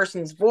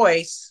person's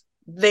voice,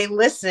 they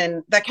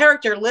listen, that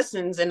character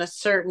listens in a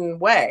certain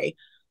way.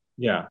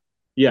 Yeah.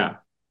 Yeah.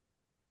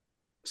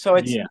 So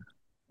it's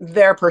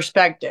their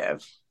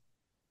perspective.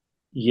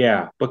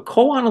 Yeah. But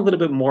go on a little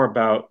bit more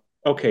about,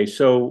 okay,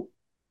 so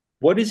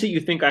what is it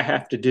you think I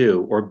have to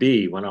do or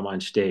be when I'm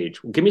on stage?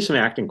 Give me some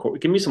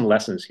give me some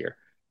lessons here.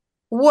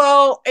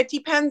 Well, it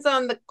depends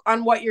on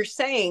what you're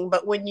saying,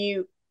 but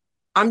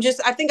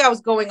I think I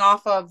was going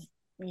off of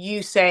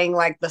you saying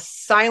like the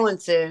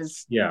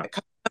silences. Yeah.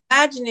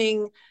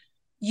 Imagining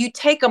you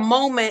take a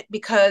moment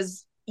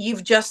because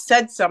you've just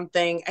said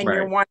something and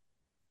you're wanting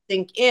to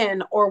think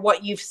in, or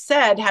what you've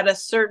said had a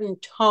certain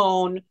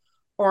tone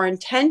or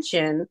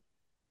intention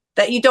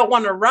that you don't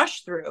want to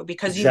rush through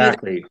because you've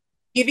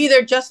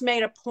either just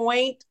made a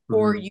point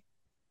or you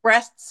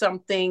expressed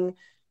something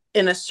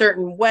in a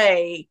certain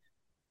way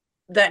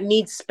that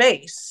needs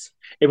space.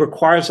 It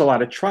requires a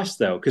lot of trust,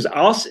 though, because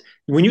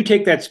when you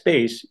take that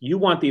space, you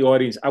want the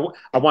audience. I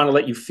want to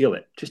let you feel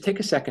it. Just take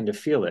a second to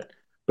feel it.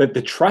 But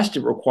the trust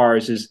it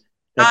requires is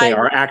that they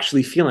are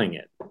actually feeling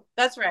it.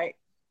 That's right.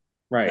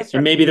 Right. That's and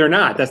right. maybe they're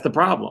not. That's the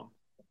problem.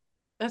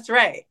 That's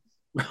right.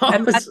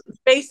 And that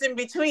space in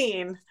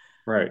between,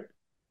 right,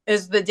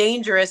 is the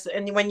dangerous.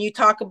 And when you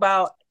talk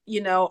about,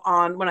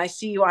 when I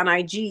see you on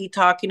IG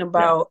talking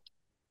about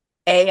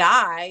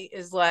AI,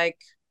 is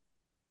like,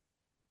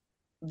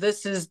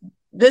 this is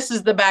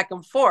the back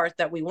and forth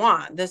that we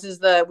want. This is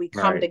we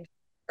come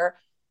together.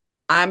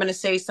 I'm going to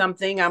say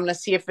something. I'm going to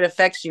see if it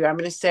affects you. I'm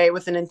going to say it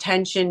with an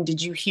intention.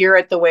 Did you hear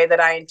it the way that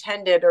I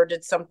intended, or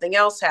did something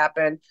else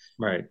happen?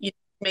 Right.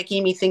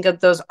 Making me think of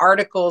those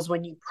articles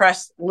when you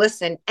press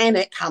listen and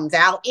it comes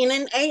out in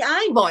an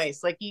AI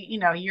voice. Like,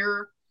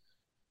 you're.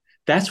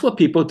 That's what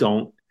people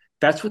don't.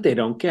 That's what they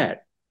don't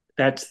get.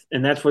 That's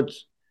what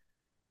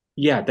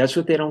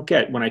they don't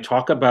get. When I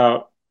talk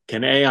about,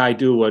 can AI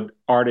do what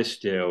artists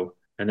do?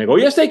 And they go,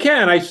 yes, they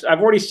can. I've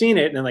already seen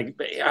it. And I'm like,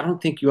 I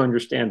don't think you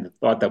understand the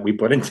thought that we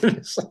put into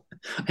this.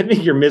 I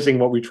think you're missing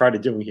what we try to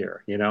do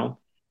here,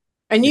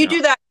 And you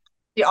do that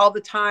all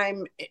the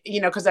time,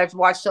 because I've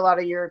watched a lot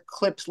of your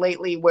clips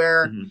lately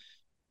where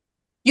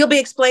you'll be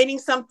explaining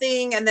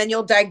something and then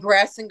you'll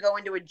digress and go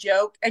into a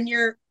joke, and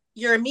you're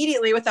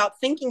immediately, without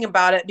thinking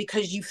about it,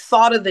 because you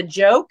thought of the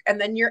joke, and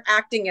then you're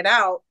acting it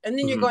out, and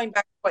then you're going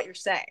back to what you're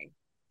saying.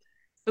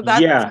 So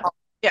that's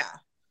yeah.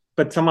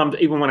 But sometimes,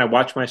 even when I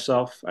watch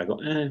myself, I go,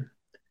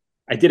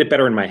 I did it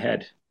better in my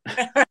head.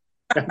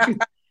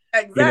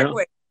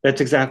 Exactly.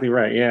 That's exactly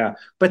right. Yeah.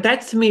 But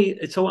that's to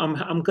me. So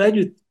I'm glad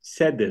you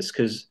said this,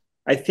 because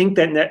I think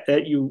that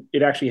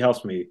it actually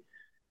helps me.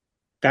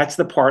 That's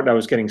the part I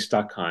was getting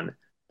stuck on.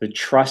 The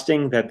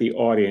trusting that the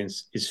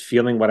audience is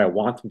feeling what I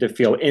want them to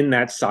feel in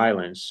that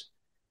silence,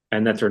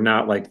 and that they're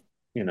not like,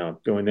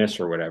 doing this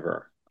or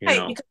whatever.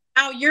 Right, because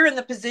now you're in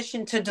the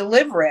position to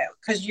deliver it,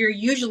 because you're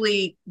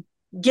usually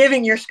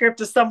giving your script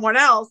to someone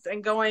else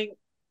and going,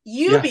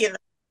 be in the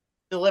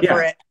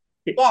deliver it.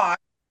 Well,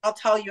 I'll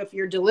tell you if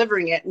you're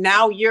delivering it.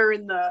 Now you're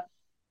in the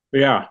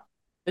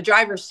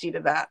driver's seat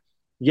of that.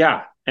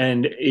 Yeah.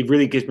 And it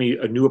really gives me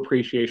a new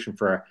appreciation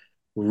for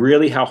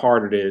really how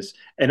hard it is.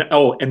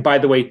 And by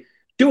the way,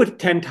 do it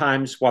 10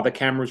 times while the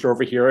cameras are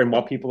over here and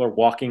while people are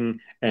walking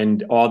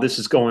and all this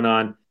is going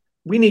on.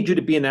 We need you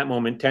to be in that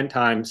moment 10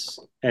 times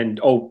and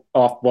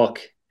off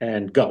book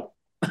and go.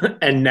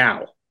 And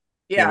now,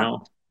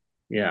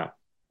 yeah,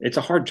 it's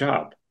a hard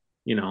job,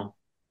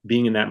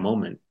 being in that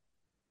moment.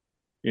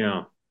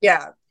 Yeah,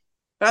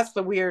 that's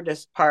the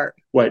weirdest part.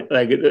 What,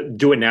 like,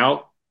 do it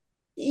now?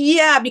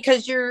 Yeah,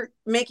 because you're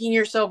making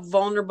yourself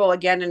vulnerable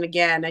again and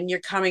again, and you're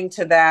coming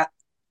to that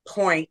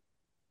point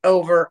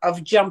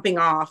of jumping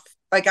off.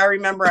 Like, I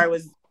remember I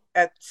was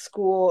at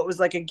school, it was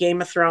like a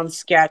Game of Thrones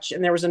sketch,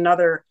 and there was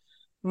another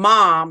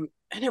mom,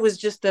 and it was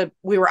just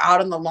we were out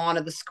on the lawn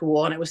of the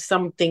school, and it was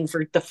something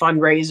for the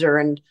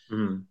fundraiser, and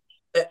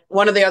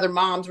one of the other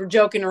moms were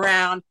joking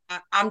around.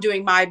 I'm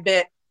doing my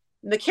bit,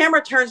 and the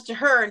camera turns to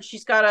her, and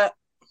she's got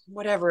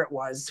whatever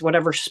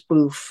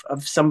spoof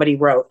of somebody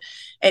wrote.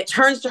 It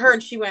turns to her,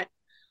 and she went,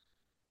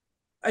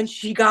 and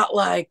she got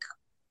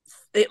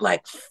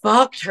it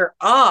fucked her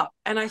up.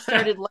 And I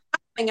started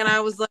laughing, and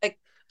I was like,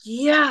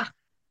 yeah,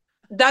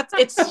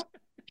 it's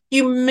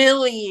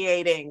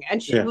humiliating.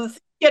 And she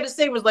had to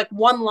say was like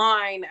one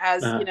line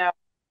as,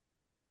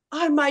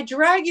 my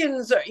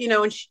dragons,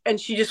 and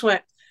she just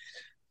went,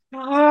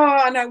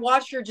 and I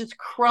watched her just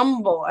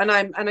crumble. And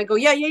I go,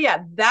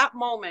 yeah. That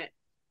moment,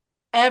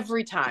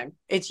 every time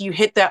you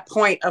hit that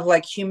point of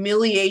like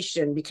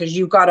humiliation, because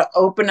you've got to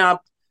open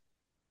up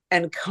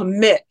and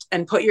commit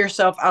and put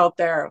yourself out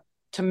there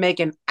to make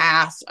an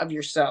ass of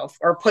yourself,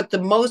 or put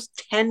the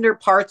most tender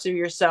parts of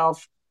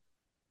yourself,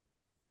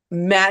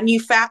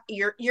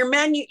 you're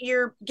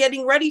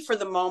getting ready for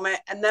the moment.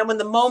 And then when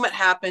the moment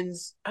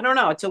happens, I don't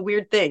know, it's a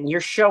weird thing. You're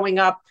showing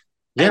up.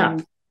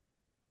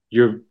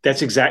 You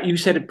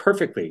said it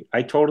perfectly.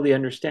 I totally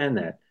understand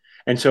that.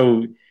 And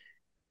so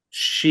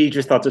she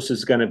just thought this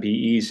was going to be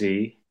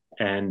easy,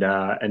 and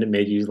it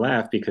made you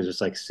laugh, because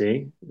it's like,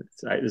 see,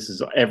 this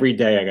is every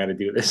day I got to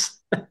do this.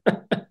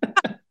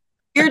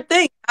 Weird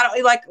thing.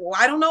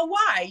 I don't know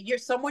why. You're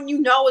someone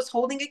is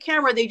holding a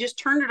camera. They just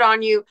turned it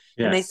on you,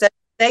 and they said,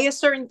 say a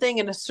certain thing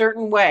in a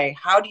certain way.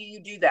 How do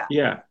you do that?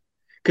 Yeah,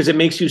 because it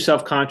makes you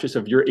self-conscious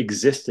of your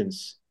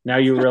existence. Now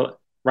you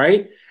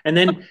right? And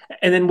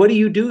then what do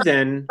you do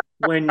then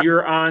when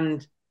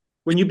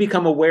you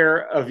become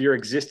aware of your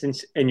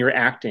existence and your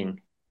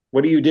acting?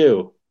 What do you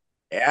do?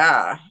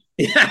 Yeah.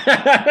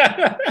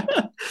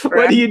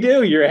 What do you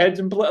do? Your head's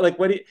in blood. Like,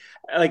 what do you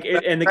like?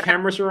 And the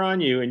cameras are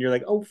on you, and you're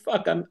like, oh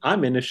fuck,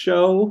 I'm in a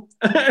show.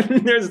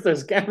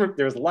 there's camera,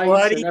 there's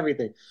lights and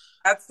everything.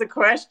 That's the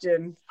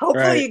question.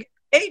 Hopefully you get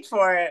paid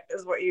for it,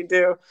 is what you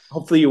do.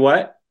 Hopefully you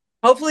what?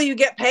 Hopefully you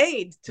get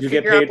paid to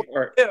figure out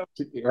what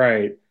to do.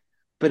 Right.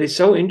 But it's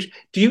so interesting.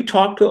 Do you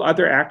talk to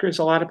other actors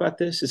a lot about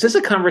this? Is this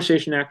a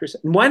conversation actors?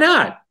 Why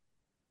not?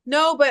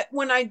 No, but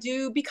when I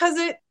do, because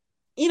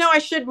I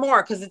should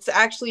more because it's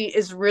actually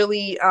is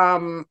really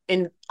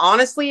and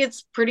honestly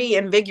it's pretty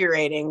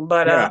invigorating,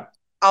 but Yeah.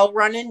 I'll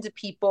run into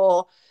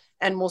people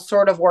and we'll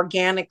sort of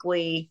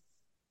organically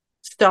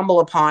stumble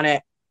upon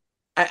it.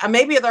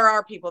 Maybe there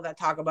are people that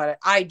talk about it.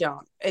 I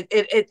don't.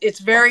 It's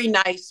very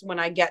nice when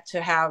I get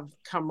to have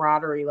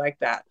camaraderie like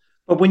that.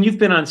 But when you've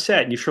been on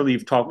set, and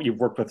you've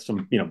worked with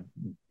some,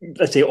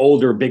 let's say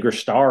older, bigger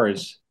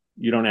stars.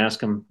 You don't ask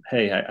them,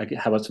 hey,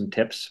 how about some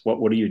tips?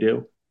 What do you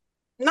do?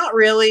 Not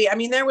really. I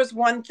mean, there was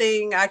one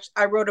thing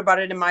I wrote about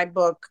it in my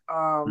book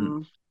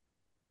Hmm.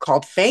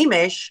 called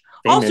Famish.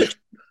 Also, Famish.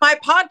 my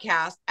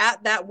podcast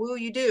at That Woo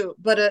You Do.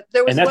 But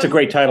there And was that's a one.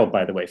 great title,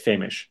 by the way,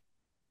 Famish.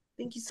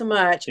 Thank you so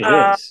much. It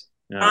is.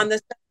 On Yeah.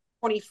 the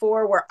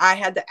 24 where I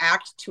had to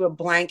act to a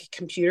blank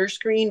computer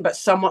screen, but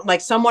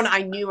someone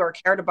I knew or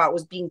cared about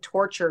was being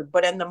tortured.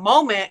 But in the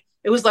moment,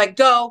 it was like,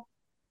 go.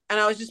 And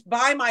I was just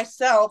by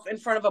myself in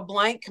front of a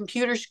blank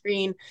computer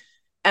screen.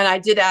 And I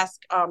did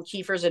ask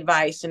Kiefer's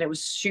advice, and it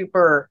was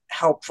super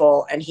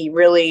helpful. And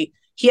he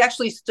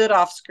actually stood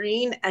off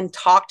screen and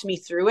talked me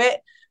through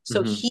it.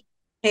 So Hmm. he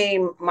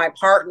became my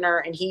partner,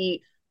 and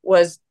he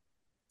was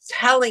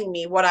telling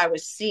me what I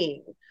was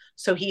seeing.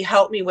 So he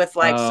helped me with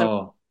like some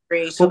Oh,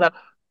 so well, that I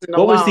wasn't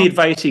what was the alone.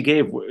 advice he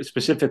gave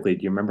specifically?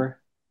 Do you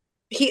remember?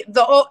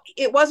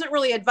 It wasn't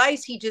really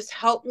advice. He just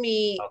helped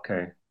me.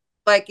 Okay.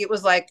 Like it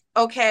was like,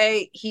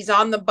 okay, he's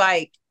on the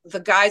bike. The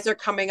guys are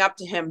coming up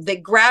to him. They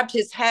grabbed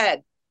his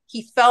head.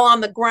 He fell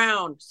on the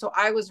ground. So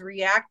I was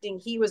reacting.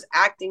 He was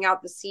acting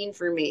out the scene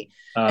for me.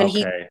 And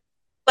he Okay.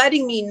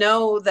 letting me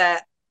know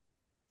that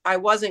I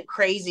wasn't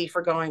crazy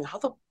for going,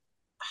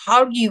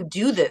 how do you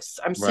do this?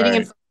 I'm sitting in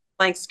Right. front of a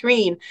blank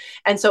screen.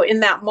 And so in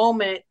that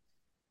moment,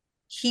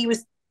 he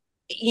was,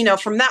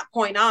 from that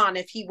point on,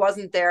 if he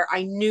wasn't there,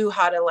 I knew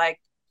how to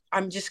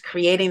I'm just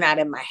creating that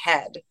in my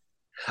head.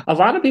 A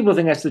lot of people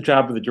think that's the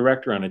job of the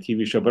director on a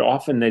TV show, but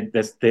often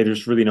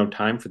there's really no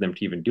time for them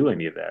to even do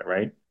any of that,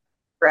 right?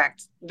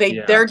 Correct. They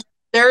Yeah.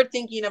 they're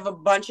thinking of a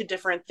bunch of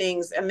different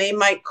things and they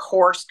might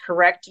course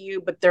correct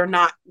you, but they're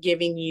not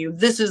giving you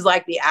this is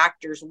like the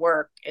actor's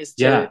work is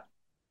to Yeah.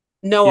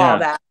 know all Yeah.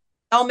 that.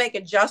 They'll make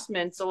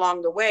adjustments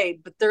along the way,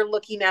 but they're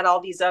looking at all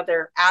these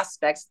other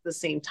aspects at the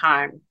same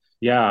time.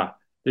 Yeah.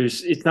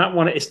 It's not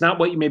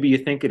what maybe you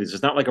think it is.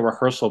 It's not like a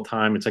rehearsal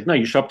time. It's like, no,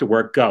 you show up to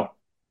work, go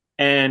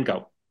and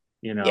go,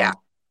 you Yeah.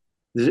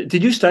 know.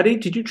 Did you study?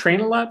 Did you train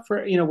a lot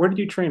for, where did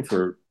you train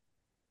for?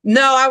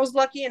 No, I was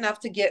lucky enough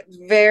to get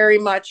very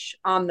much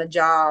on the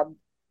job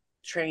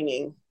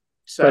training.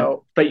 But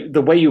So, but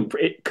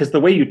because the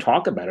way you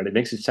talk about it, it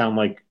makes it sound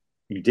like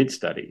you did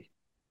study.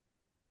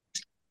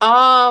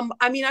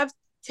 I mean, I've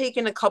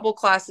taken a couple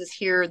classes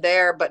here or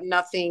there, but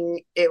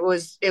nothing. It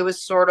was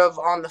sort of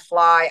on the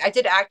fly. I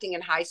did acting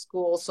in high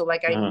school, so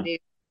like Uh-huh.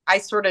 I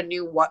sort of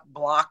knew what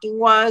blocking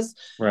was.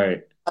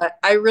 Right. But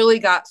I really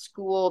got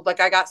schooled. Like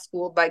I got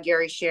schooled by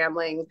Gary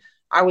Shamling.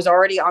 I was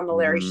already on the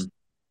Larry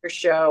Hmm.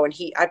 show, and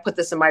I put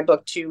this in my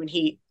book too. And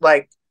he's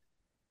like,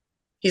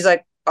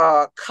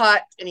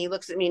 cut, and he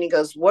looks at me and he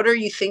goes, "What are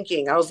you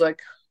thinking?" I was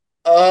like,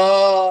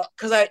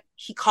 because I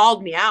he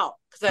called me out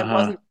because I Uh-huh.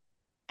 wasn't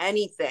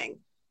anything.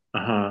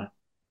 Uh-huh.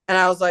 And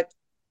I was like,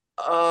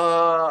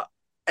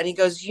 and he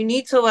goes, you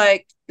need to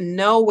like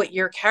know what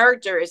your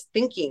character is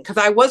thinking. Cause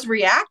I was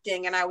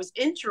reacting and I was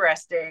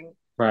interesting,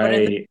 but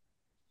in Right.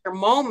 the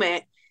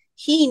moment,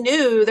 he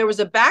knew there was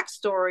a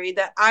backstory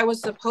that I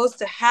was supposed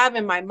to have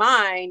in my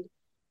mind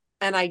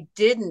and I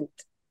didn't.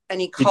 And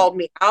he Did, called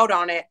me out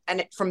on it.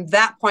 And from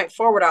that point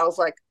forward, I was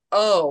like,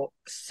 oh,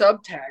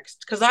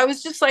 subtext. Cause I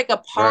was just like a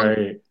punk,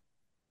 right.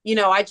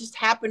 I just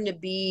happened to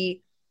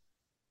be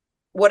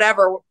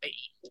whatever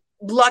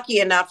lucky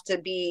enough to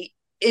be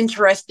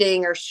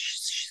interesting or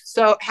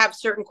so have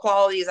certain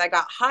qualities. I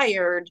got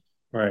hired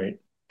Right.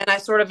 and I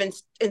sort of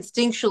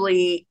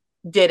instinctually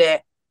did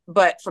it.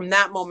 But from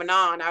that moment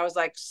on, I was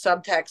like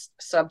subtext,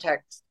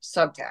 subtext,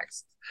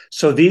 subtext.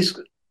 So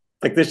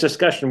like this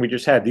discussion we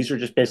just had, these are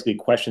just basically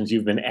questions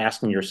you've been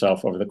asking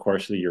yourself over the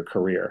course of your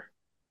career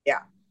Yeah.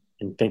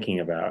 and thinking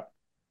about.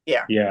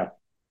 Yeah. Yeah.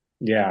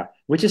 Yeah.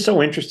 Which is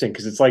so interesting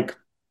because it's like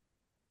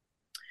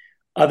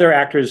other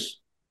actors,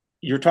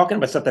 you're talking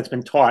about stuff that's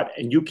been taught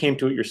and you came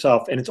to it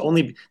yourself. And it's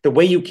only the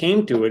way you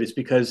came to it is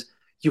because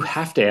you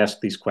have to ask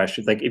these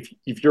questions. Like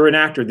if you're an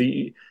actor,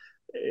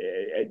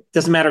 it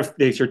doesn't matter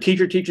if your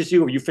teacher teaches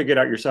you or you figure it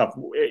out yourself.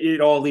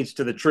 It all leads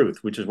to the truth,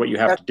 which is what you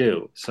have to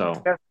do.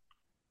 So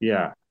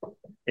yeah,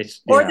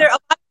 Or yeah. there a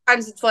lot of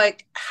times it's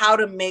like how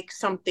to make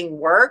something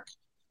work.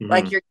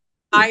 Like Hmm. you're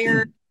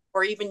hired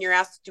or even you're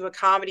asked to do a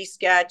comedy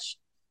sketch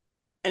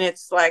and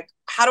it's like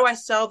how do I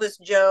sell this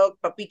joke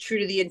but be true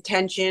to the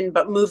intention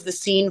but move the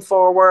scene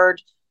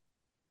forward.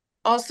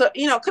 Also,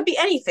 it could be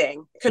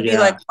anything. It could be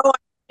like, Yeah. oh,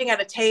 I'm sitting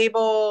at a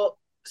table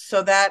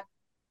so that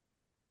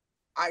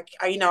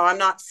I'm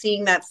not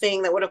seeing that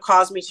thing that would have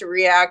caused me to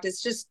react.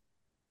 It's just,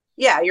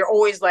 yeah, you're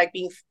always like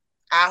being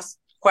asked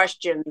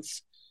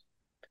questions.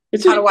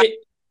 It's How do I it,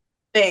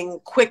 thing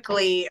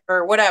quickly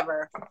or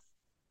whatever?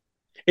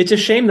 It's a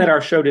shame that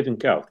our show didn't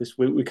go.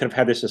 We could have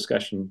had this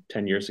discussion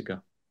 10 years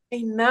ago I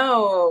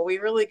know. We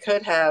really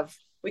could have.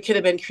 We could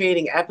have been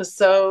creating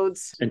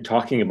episodes. and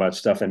talking about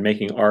stuff and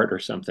making art or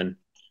something.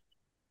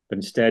 But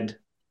instead,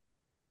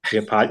 we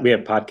have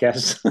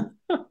podcasts.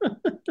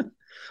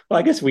 Well,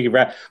 I guess we could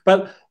wrap.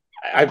 But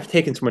I've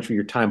taken so much of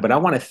your time, but I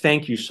want to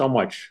thank you so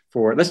much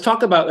let's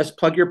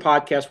plug your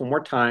podcast one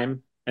more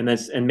time and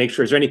make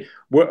sure, is there any,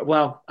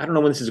 well, I don't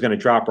know when this is going to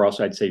drop, or else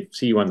I'd say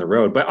see you on the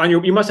road, but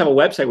you must have a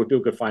website where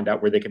people could find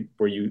out they can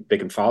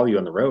follow you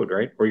on the road,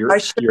 right? Or your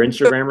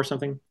Instagram or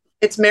something.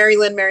 It's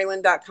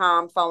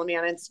marylynn.com. Follow me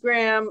on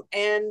Instagram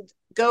and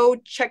go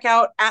check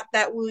out At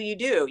That Will You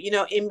Do,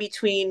 in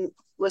between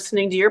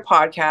listening to your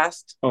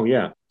podcast. Oh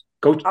yeah.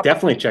 Go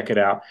definitely check it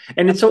out.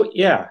 And it's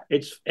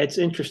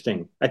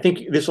interesting. I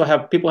think this will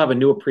have people have a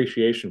new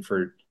appreciation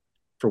for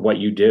what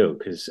you do,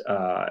 because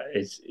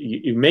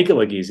you make it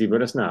look easy,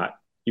 but it's not.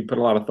 You put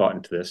a lot of thought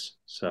into this.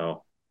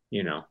 So,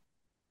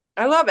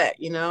 I love it.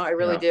 I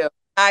really do.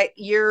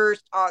 You're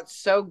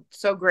so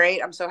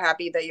great. I'm so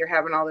happy that you're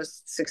having all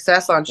this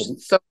success on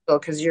social,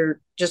 because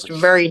you're just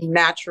very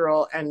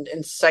natural and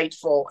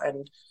insightful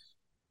and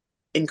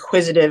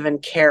inquisitive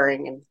and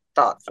caring and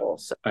thoughtful.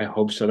 So. I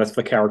hope so. That's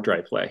the character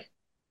I play.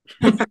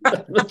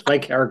 That's my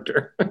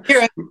character.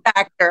 You're an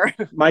actor.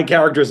 My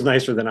character is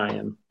nicer than I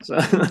am. So.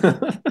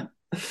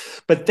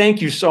 But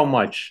thank you so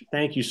much.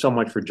 Thank you so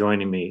much for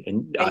joining me.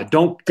 And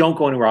don't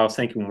go anywhere else.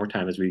 Thank you one more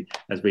time as we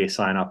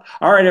sign up.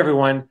 All right,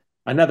 everyone.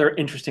 Another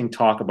interesting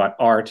talk about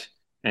art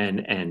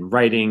and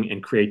writing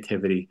and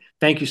creativity.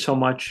 Thank you so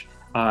much.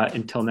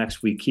 Until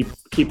next week,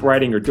 keep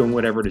writing or doing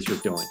whatever it is you're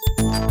doing.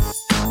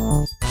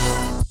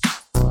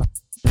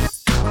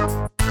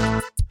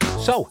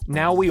 So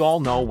now we all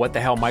know what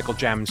the hell Michael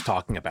Jammon's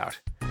talking about.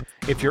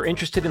 If you're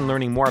interested in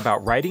learning more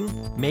about writing,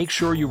 make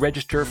sure you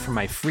register for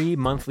my free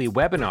monthly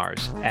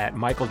webinars at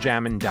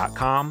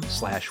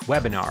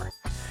michaeljammon.com/webinar.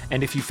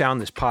 And if you found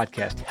this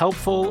podcast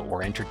helpful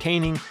or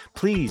entertaining,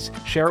 please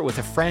share it with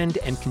a friend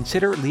and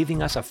consider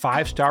leaving us a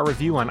 5-star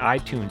review on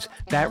iTunes.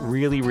 That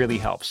really, really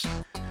helps.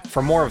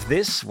 For more of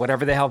this,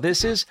 whatever the hell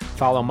this is,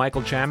 follow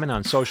Michael Jammon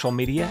on social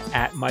media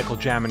at Michael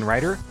Jammon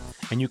Writer.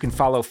 And you can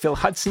follow Phil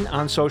Hudson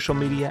on social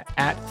media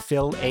at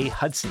Phil A.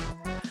 Hudson.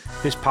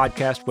 This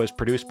podcast was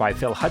produced by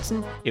Phil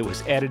Hudson. It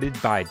was edited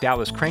by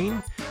Dallas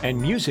Crane. And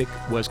music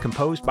was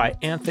composed by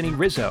Anthony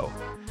Rizzo.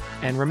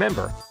 And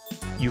remember,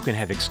 you can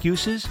have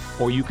excuses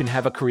or you can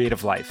have a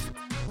creative life,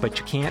 but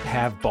you can't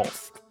have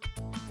both.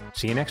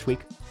 See you next week.